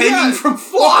 okay. He's hanging from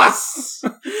floss.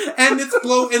 And it's a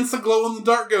glow in the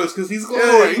dark ghost because he's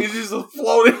glowing. He's just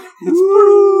floating.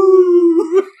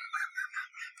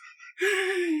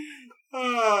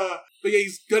 But yeah,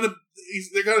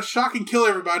 they're gonna shock and kill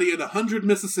everybody in 100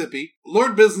 Mississippi.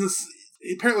 Lord Business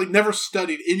apparently never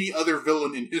studied any other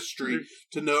villain in history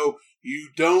to know you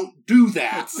don't do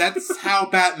that. That's how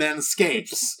Batman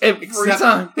escapes. Every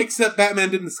time. Except Batman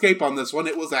didn't escape on this one.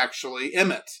 It was actually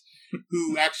Emmett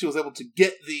who actually was able to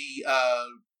get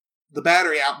the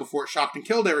battery out before it shocked and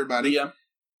killed everybody. Yeah.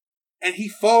 And he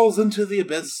falls into the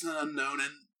abyss and unknown,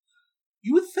 and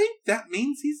you would think that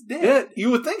means he's dead. Yeah, you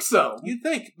would think so. You'd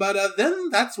think. But then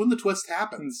that's when the twist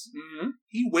happens. Mm-hmm.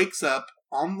 He wakes up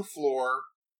on the floor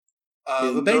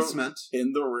of the basement.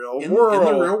 In the real world. In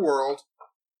the real world,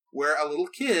 where a little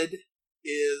kid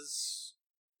is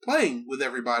playing with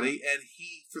everybody, and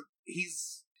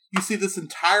you see this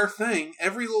entire thing,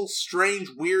 every little strange,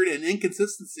 weird, and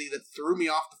inconsistency that threw me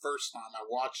off the first time I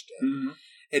watched it,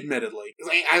 admittedly.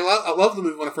 I love the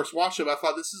movie when I first watched it, but I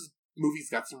thought this movie's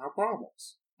got some real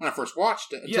problems when I first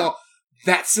watched it, until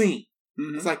that scene.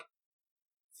 Mm-hmm. It's like,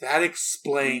 that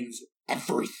explains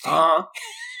everything.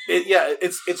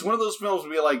 It's one of those films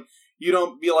where you're like, you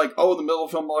don't be like, oh, in the middle of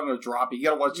the film, I'm going to drop it. You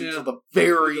got to watch it until the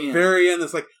very end. The very end,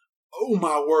 it's like, oh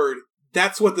my word,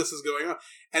 that's what this is going on.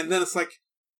 And then it's like,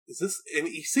 is this, and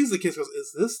he sees the kid, goes,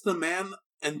 is this the man?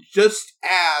 And just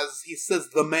as he says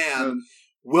the man,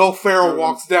 Will Ferrell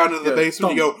walks down into the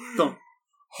basement, and you go,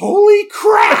 holy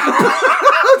crap!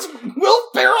 It's Will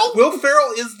Ferrell? Will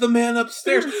Ferrell is the man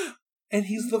upstairs. And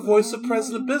he's the voice of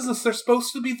President Business. They're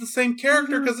supposed to be the same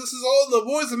character because this is all in the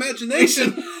boy's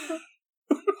imagination.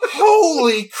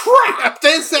 Holy crap!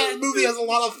 This movie has a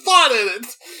lot of thought in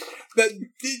it that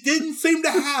it didn't seem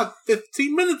to have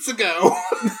 15 minutes ago.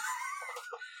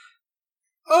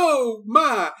 Oh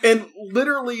my! And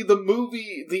literally, the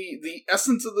movie, the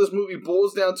essence of this movie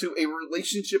boils down to a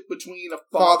relationship between a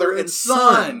father and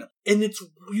son. And it's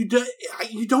you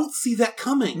don't see that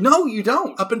coming. No, you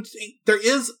don't.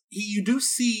 You do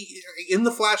see in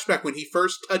the flashback when he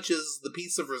first touches the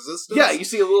piece of resistance. Yeah, you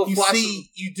see a little flash.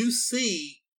 You do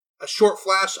see a short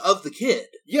flash of the kid.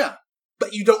 Yeah,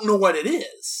 but you don't know what it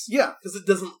is. Yeah, because it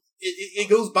doesn't. It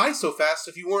goes by so fast.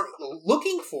 If you weren't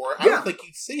looking for it, I don't think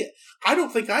you'd see it. I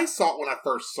don't think I saw it when I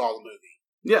first saw the movie.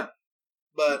 Yeah,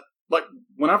 but like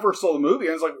when I first saw the movie,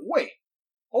 I was like, "Wait,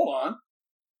 hold on!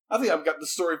 I think I've got the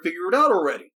story figured out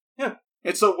already." Yeah,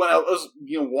 And so when I was,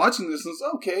 watching this, and it's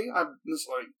okay, I'm just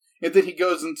like, and then he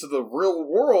goes into the real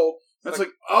world, and it's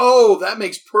like, oh, that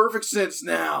makes perfect sense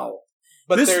now.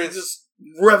 But this there's is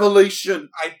revelation.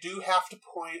 I do have to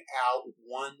point out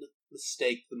one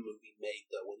mistake the movie made,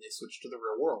 though, when they switched to the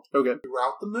real world. Okay.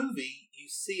 Throughout the movie, you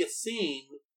see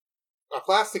a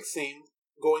plastic scene,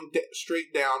 going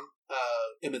straight down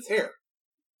Emmett's hair.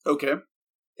 Okay.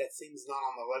 That scene's not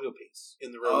on the Lego piece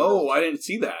in the real Oh, world. I didn't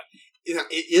see that.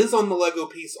 It is on the Lego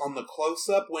piece on the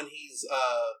close-up when he's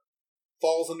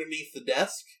falls underneath the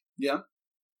desk. Yeah.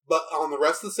 But on the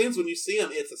rest of the scenes, when you see him,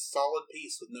 it's a solid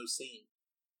piece with no seam.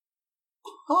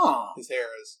 Huh. His hair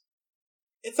is.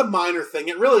 It's a minor thing.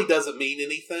 It really doesn't mean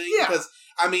anything. Yeah. Because,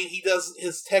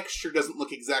 his texture doesn't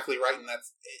look exactly right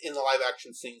in the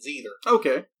live-action scenes either.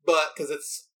 Okay. But, because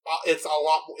it's a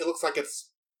lot, it looks like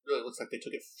really looks like they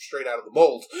took it straight out of the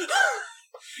mold.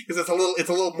 Because it's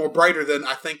a little more brighter than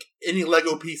I think any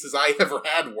Lego pieces I ever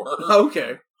had were.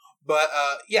 Okay. But,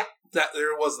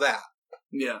 there was that.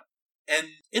 Yeah. And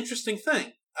interesting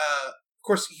thing, of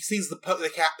course, he sees the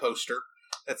cat poster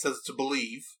that says "to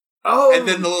believe." Oh, and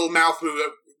then the little mouth move,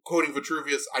 quoting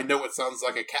Vitruvius. I know it sounds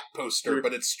like a cat poster,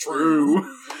 but it's true.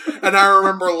 And I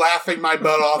remember laughing my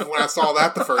butt off when I saw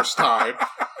that the first time.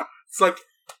 It's like,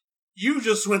 you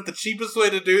just went the cheapest way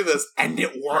to do this, and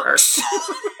it works.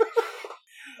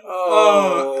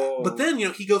 But then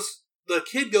the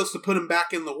kid goes to put him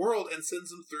back in the world and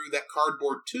sends him through that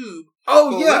cardboard tube.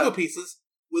 Oh, full yeah. of Lego pieces.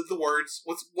 With the words,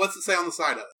 what's it say on the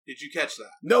side of it? Did you catch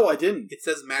that? No, I didn't. It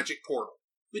says Magic Portal,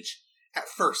 which, at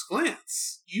first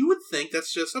glance, you would think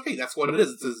that's just, okay, that's what it is.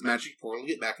 It says Magic Portal,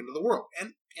 get back into the world.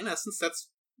 And, in essence,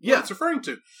 that's what it's referring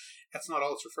to. That's not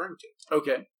all it's referring to.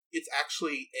 Okay. It's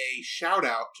actually a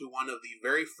shout-out to one of the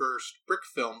very first Brick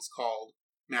films called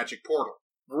Magic Portal.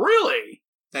 Really?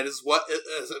 That is what,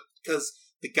 because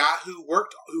the guy who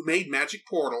made Magic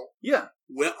Portal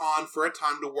went on for a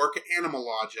time to work at Animal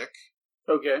Logic.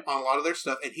 Okay. On a lot of their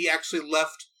stuff, and he actually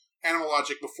left Animal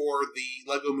Logic before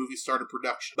the Lego movie started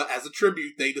production. But as a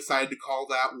tribute, they decided to call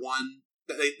that one,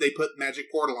 they put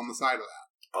Magic Portal on the side of that.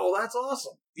 Oh, that's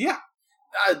awesome. Yeah.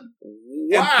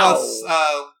 Wow. And plus,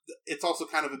 it's also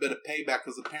kind of a bit of payback,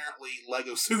 because apparently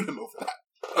Lego sued him over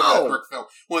that brick film.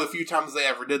 One of the few times they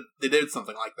ever did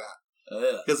something like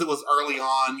that. Because it was early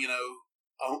on,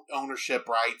 ownership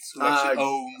rights, who actually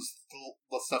owns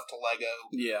the stuff to Lego.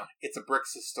 Yeah. It's a brick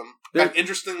system. And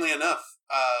interestingly enough,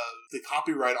 the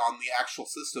copyright on the actual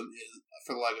system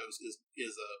for the Legos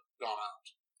is gone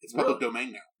out. It's public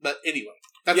domain now. But anyway,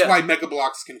 that's why Mega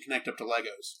Bloks can connect up to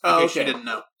Legos. In case you didn't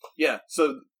know. Yeah,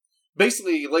 so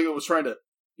basically Lego was trying to,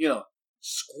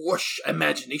 squash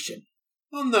imagination.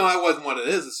 Well, no, that wasn't what it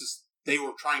is. It's just they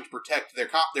were trying to protect their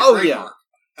trademark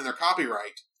and their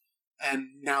copyright. And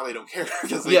now they don't care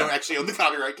because they don't actually own the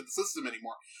copyright to the system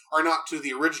anymore. Or not to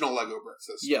the original Lego brick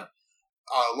system. Yeah.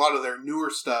 A lot of their newer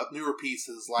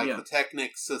pieces, like the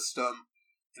Technic system,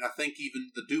 and I think even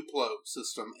the Duplo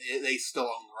system, they still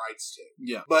own the rights to.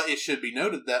 Yeah. But it should be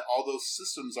noted that all those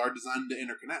systems are designed to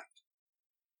interconnect.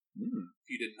 If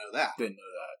you didn't know that. Didn't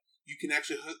know that. You can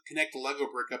actually connect a Lego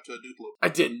brick up to a Duplo. I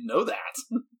didn't know that.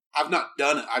 I've not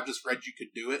done it. I've just read you could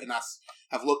do it, and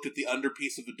I've looked at the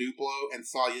underpiece of a Duplo and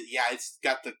saw, it's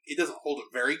got it doesn't hold it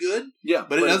very good. Yeah.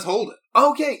 But it does hold it.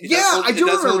 Okay. I do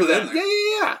remember that.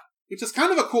 Yeah. Which is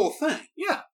kind of a cool thing.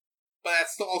 Yeah. But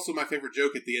that's still also my favorite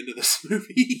joke at the end of this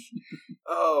movie.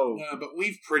 But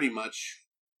we've pretty much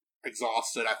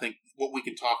exhausted, I think, what we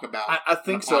can talk about. I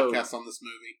think so. Podcast on this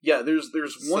movie. Yeah,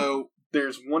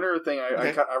 there's one other thing I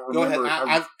remember. Go ahead.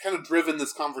 I've kind of driven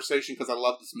this conversation because I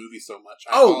love this movie so much.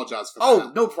 I apologize for that.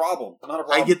 Oh, no problem. Not a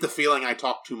problem. I get the feeling I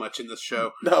talk too much in this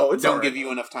show. No, it's don't give you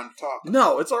enough time to talk.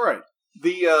 No, it's all right.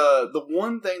 The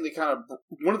one thing that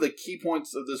one of the key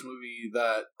points of this movie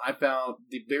that I found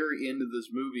the very end of this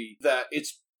movie, that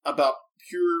it's about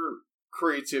pure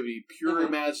creativity, pure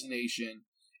imagination,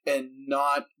 and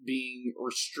not being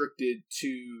restricted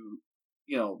to,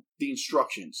 the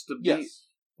instructions. To be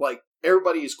like,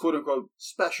 everybody is quote unquote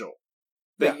special.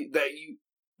 That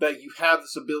you have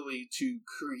this ability to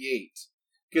create.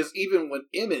 Because even when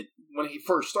Emmett, when he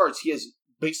first starts, he has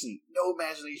basically no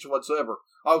imagination whatsoever.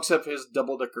 All except for his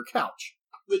double-decker couch.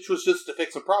 Which was just to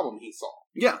fix a problem he saw.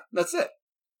 Yeah, that's it.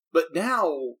 But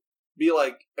now,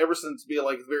 ever since the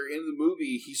very end of the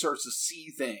movie, he starts to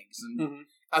see things. And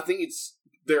I think it's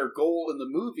their goal in the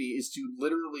movie is to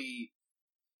literally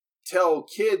tell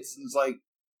kids,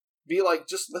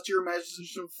 just let your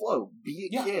imagination flow. Be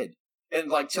a kid.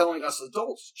 And telling us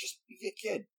adults, just be a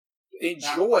kid.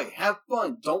 Enjoy, have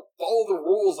fun. Don't follow the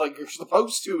rules like you're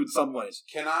supposed to in some ways.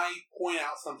 Can I point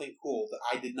out something cool that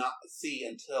I did not see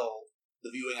until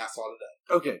the viewing I saw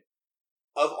today. Okay.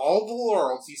 Of all the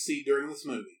worlds you see during this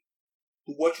movie,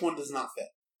 which one does not fit?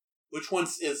 Which one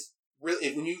is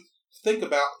really, when you think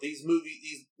about these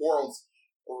worlds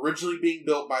originally being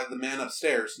built by the man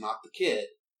upstairs, not the kid.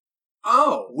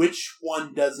 Oh. Which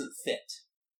one doesn't fit?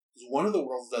 Because one of the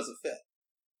worlds doesn't fit.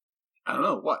 I don't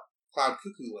know. What? Cloud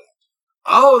Cuckoo Land.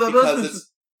 Oh, that because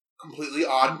it's completely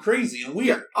odd and crazy and weird.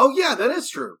 Yeah. Oh, yeah, that is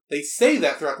true. They say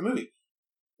that throughout the movie.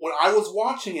 When I was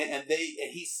watching it, and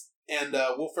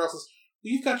Will Ferrell says, well,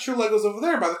 "You've got your Legos over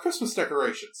there by the Christmas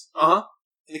decorations." Uh-huh.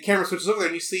 And the camera switches over there,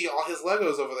 and you see all his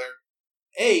Legos over there.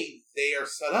 A, they are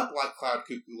set up like Cloud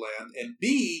Cuckoo Land, and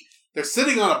B, they're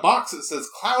sitting on a box that says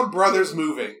Cloud Brothers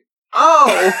Moving.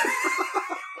 Oh!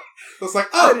 So it's like,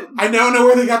 I now know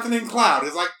where they got the name Cloud.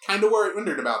 It's like kind of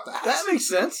wondered about that. That makes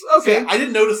sense. Okay. So, yeah, I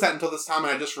didn't notice that until this time,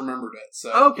 and I just remembered it.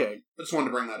 So okay. I just wanted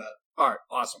to bring that up. All right.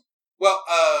 Awesome. Well,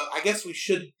 I guess we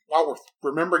should, while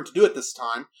we're remembering to do it this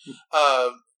time,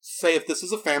 say if this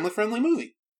is a family-friendly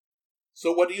movie.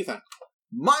 So what do you think?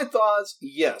 My thoughts,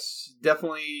 yes.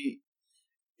 Definitely,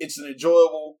 it's an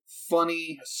enjoyable,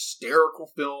 funny,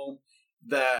 hysterical film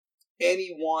that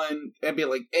anyone, I mean,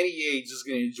 like any age is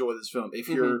going to enjoy this film. If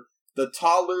you're the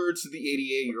toddler to the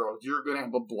 88-year-old, you're going to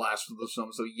have a blast with this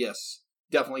film. So yes,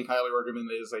 definitely highly recommend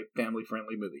it as a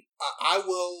family-friendly movie. I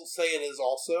will say it is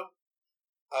also.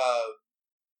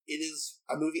 It is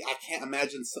a movie I can't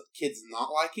imagine some kids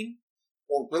not liking,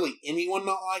 or really anyone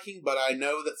not liking, but I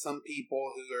know that some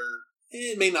people who are,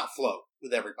 it may not flow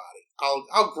with everybody.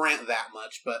 I'll grant that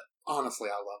much, but honestly,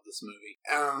 I love this movie.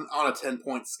 On a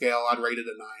 10-point scale, I'd rate it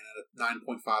a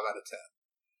 9.5 out of 10.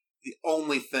 The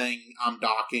only thing I'm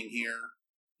docking here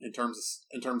in terms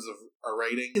of a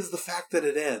rating is the fact that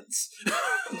it ends.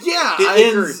 Yeah,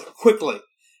 it ends quickly.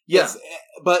 Yeah,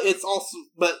 but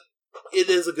it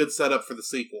is a good setup for the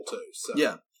sequel too. So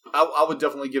yeah, I would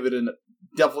definitely give it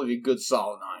definitely a good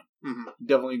solid 9. Mm-hmm.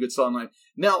 Definitely a good solid 9.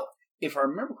 Now, if I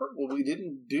remember correctly, we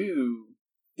didn't do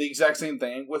the exact same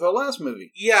thing with our last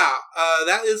movie. Yeah,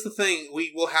 that is the thing.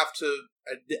 We will have to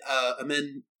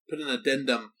put an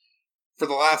addendum for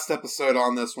the last episode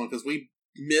on this one, because we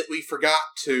forgot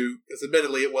to, because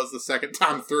admittedly it was the second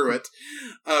time through it,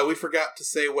 we forgot to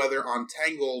say whether on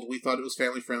Tangled we thought it was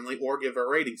family-friendly or give our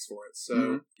ratings for it.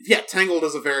 So, yeah, Tangled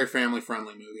is a very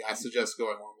family-friendly movie. I suggest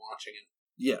going on watching it.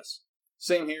 Yes.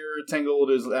 Same here.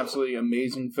 Tangled is absolutely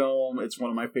amazing film. It's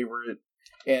one of my favorite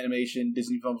animation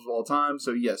Disney films of all time.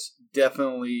 So, yes,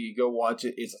 definitely go watch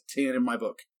it. It's a 10 in my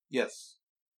book. Yes.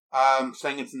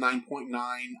 Saying it's 9.9.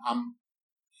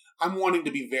 I'm wanting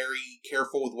to be very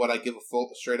careful with what I give a full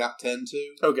straight out 10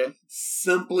 to. Okay.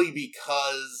 Simply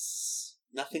because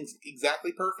nothing's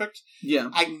exactly perfect. Yeah.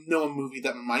 I know a movie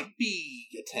that might be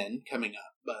a 10 coming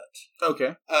up, but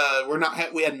okay.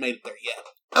 We hadn't made it there yet.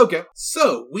 Okay.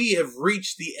 So, we have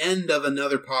reached the end of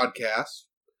another podcast,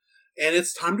 and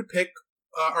it's time to pick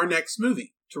our next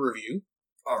movie to review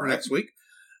for next week.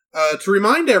 To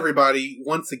remind everybody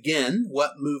once again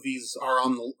what movies are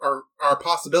on our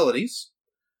possibilities.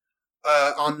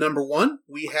 On number 1,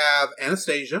 we have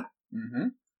Anastasia. Mm-hmm.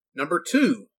 Number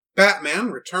 2,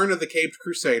 Batman: Return of the Caped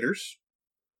Crusaders.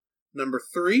 Number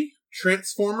 3,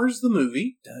 Transformers the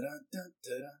movie.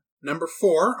 Number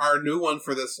 4, our new one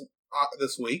for this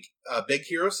week, Big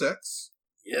Hero 6.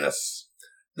 Yes.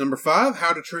 Number 5,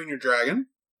 How to Train Your Dragon.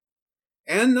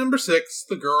 And number 6,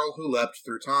 The Girl Who Leapt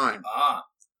Through Time.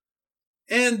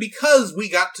 And because we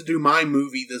got to do my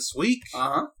movie this week,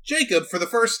 Jacob, for the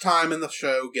first time in the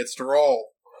show, gets to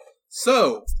roll.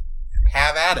 So,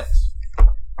 have at it.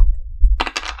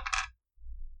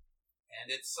 And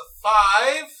it's a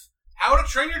 5, How to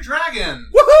Train Your Dragon.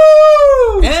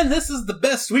 Woohoo! And this is the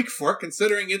best week for it,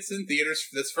 considering it's in theaters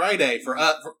this Friday,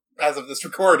 as of this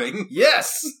recording.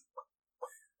 Yes!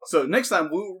 So, next time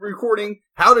we're recording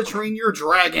How to Train Your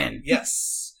Dragon.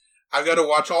 Yes. I've got to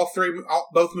watch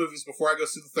both movies before I go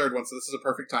see the third one, so this is a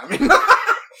perfect timing.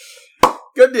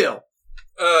 Good deal.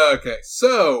 Okay,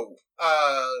 so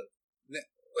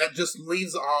that just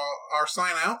leaves our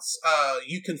sign-outs.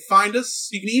 You can find us,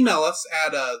 you can email us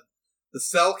at the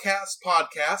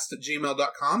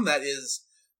cellcastpodcast@gmail.com. That is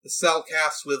the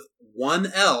Cellcast with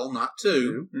 1 L, not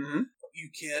 2. Mm-hmm. You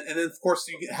can, and then of course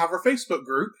you can have our Facebook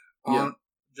group.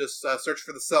 Just search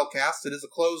for the Cellcast. It is a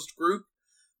closed group,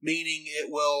 meaning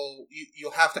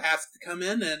you'll have to ask to come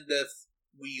in, and if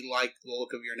we like the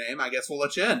look of your name, I guess we'll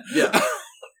let you in. Yeah.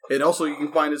 And also you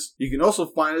can also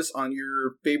find us on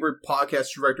your favorite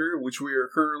podcast directory, which we are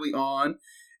currently on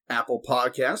Apple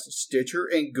Podcasts, Stitcher,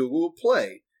 and Google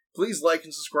Play. Please like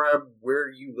and subscribe where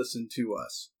you listen to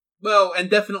us. Well, and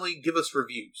definitely give us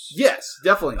reviews. Yes,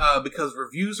 definitely. Because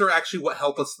reviews are actually what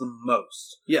help us the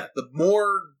most. Yeah. The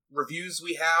more reviews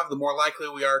we have, the more likely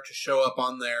we are to show up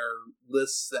on their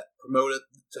lists that promote it,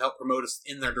 to help promote us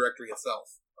in their directory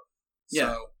itself.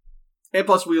 Yeah. So, and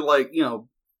plus we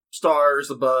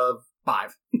stars above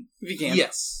 5, if you can.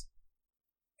 Yes.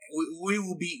 We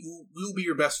will be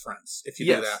your best friends if you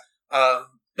do that.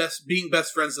 Being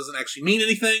best friends doesn't actually mean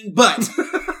anything, but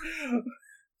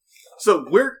So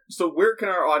where can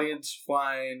our audience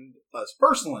find us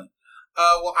personally?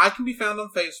 Well, I can be found on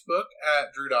Facebook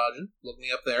at Drew Dodgen. Look me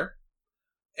up there.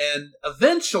 And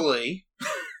eventually,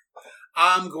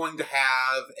 I'm going to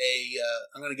have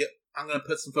I'm going to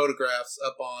put some photographs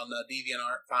up on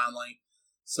DeviantArt finally,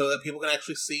 so that people can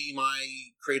actually see my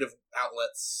creative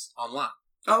outlets online.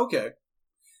 Oh, okay.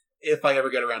 If I ever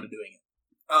get around to doing it.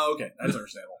 Oh, okay. That's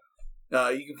understandable.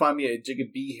 You can find me at Jacob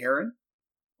B. Heron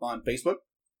on Facebook.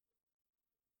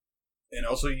 And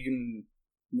also you can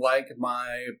like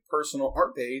my personal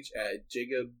art page at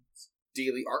Jacob's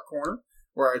Daily Art Corner,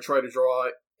 where I try to draw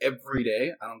every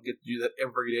day. I don't get to do that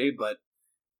every day, but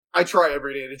I try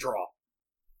every day to draw.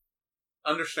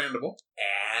 Understandable.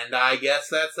 And I guess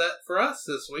that's it for us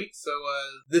this week. So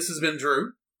this has been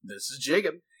Drew. This is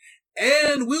Jacob.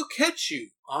 And we'll catch you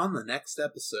on the next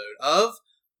episode of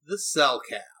The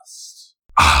Cellcast.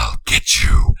 I'll get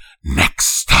you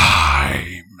next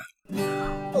time.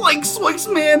 Like Swix,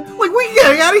 man. Like, we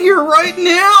gotta get out of here right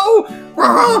now.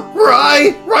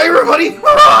 Right, everybody.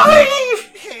 Right.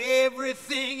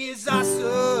 Everything is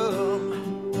awesome.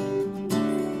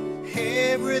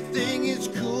 Everything is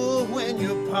cool when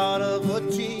you're part of a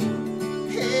team.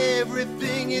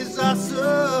 Everything is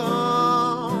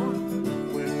awesome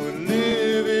when we're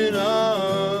living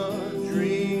our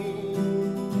dream.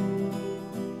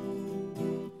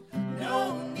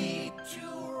 No need to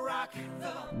rock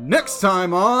the... Next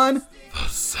time on The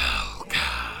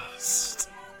Cellcast.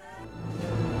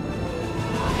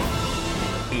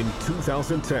 In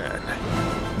 2010,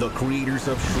 the creators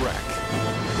of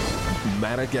Shrek,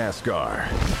 Madagascar,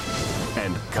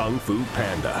 and Kung Fu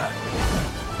Panda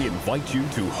invite you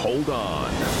to hold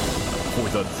on for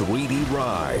the 3D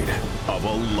ride of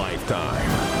a lifetime.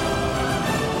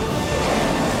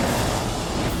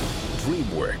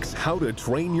 DreamWorks How to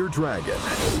Train Your Dragon.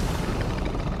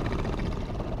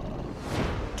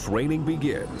 Training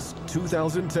begins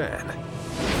 2010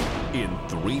 in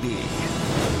 3D.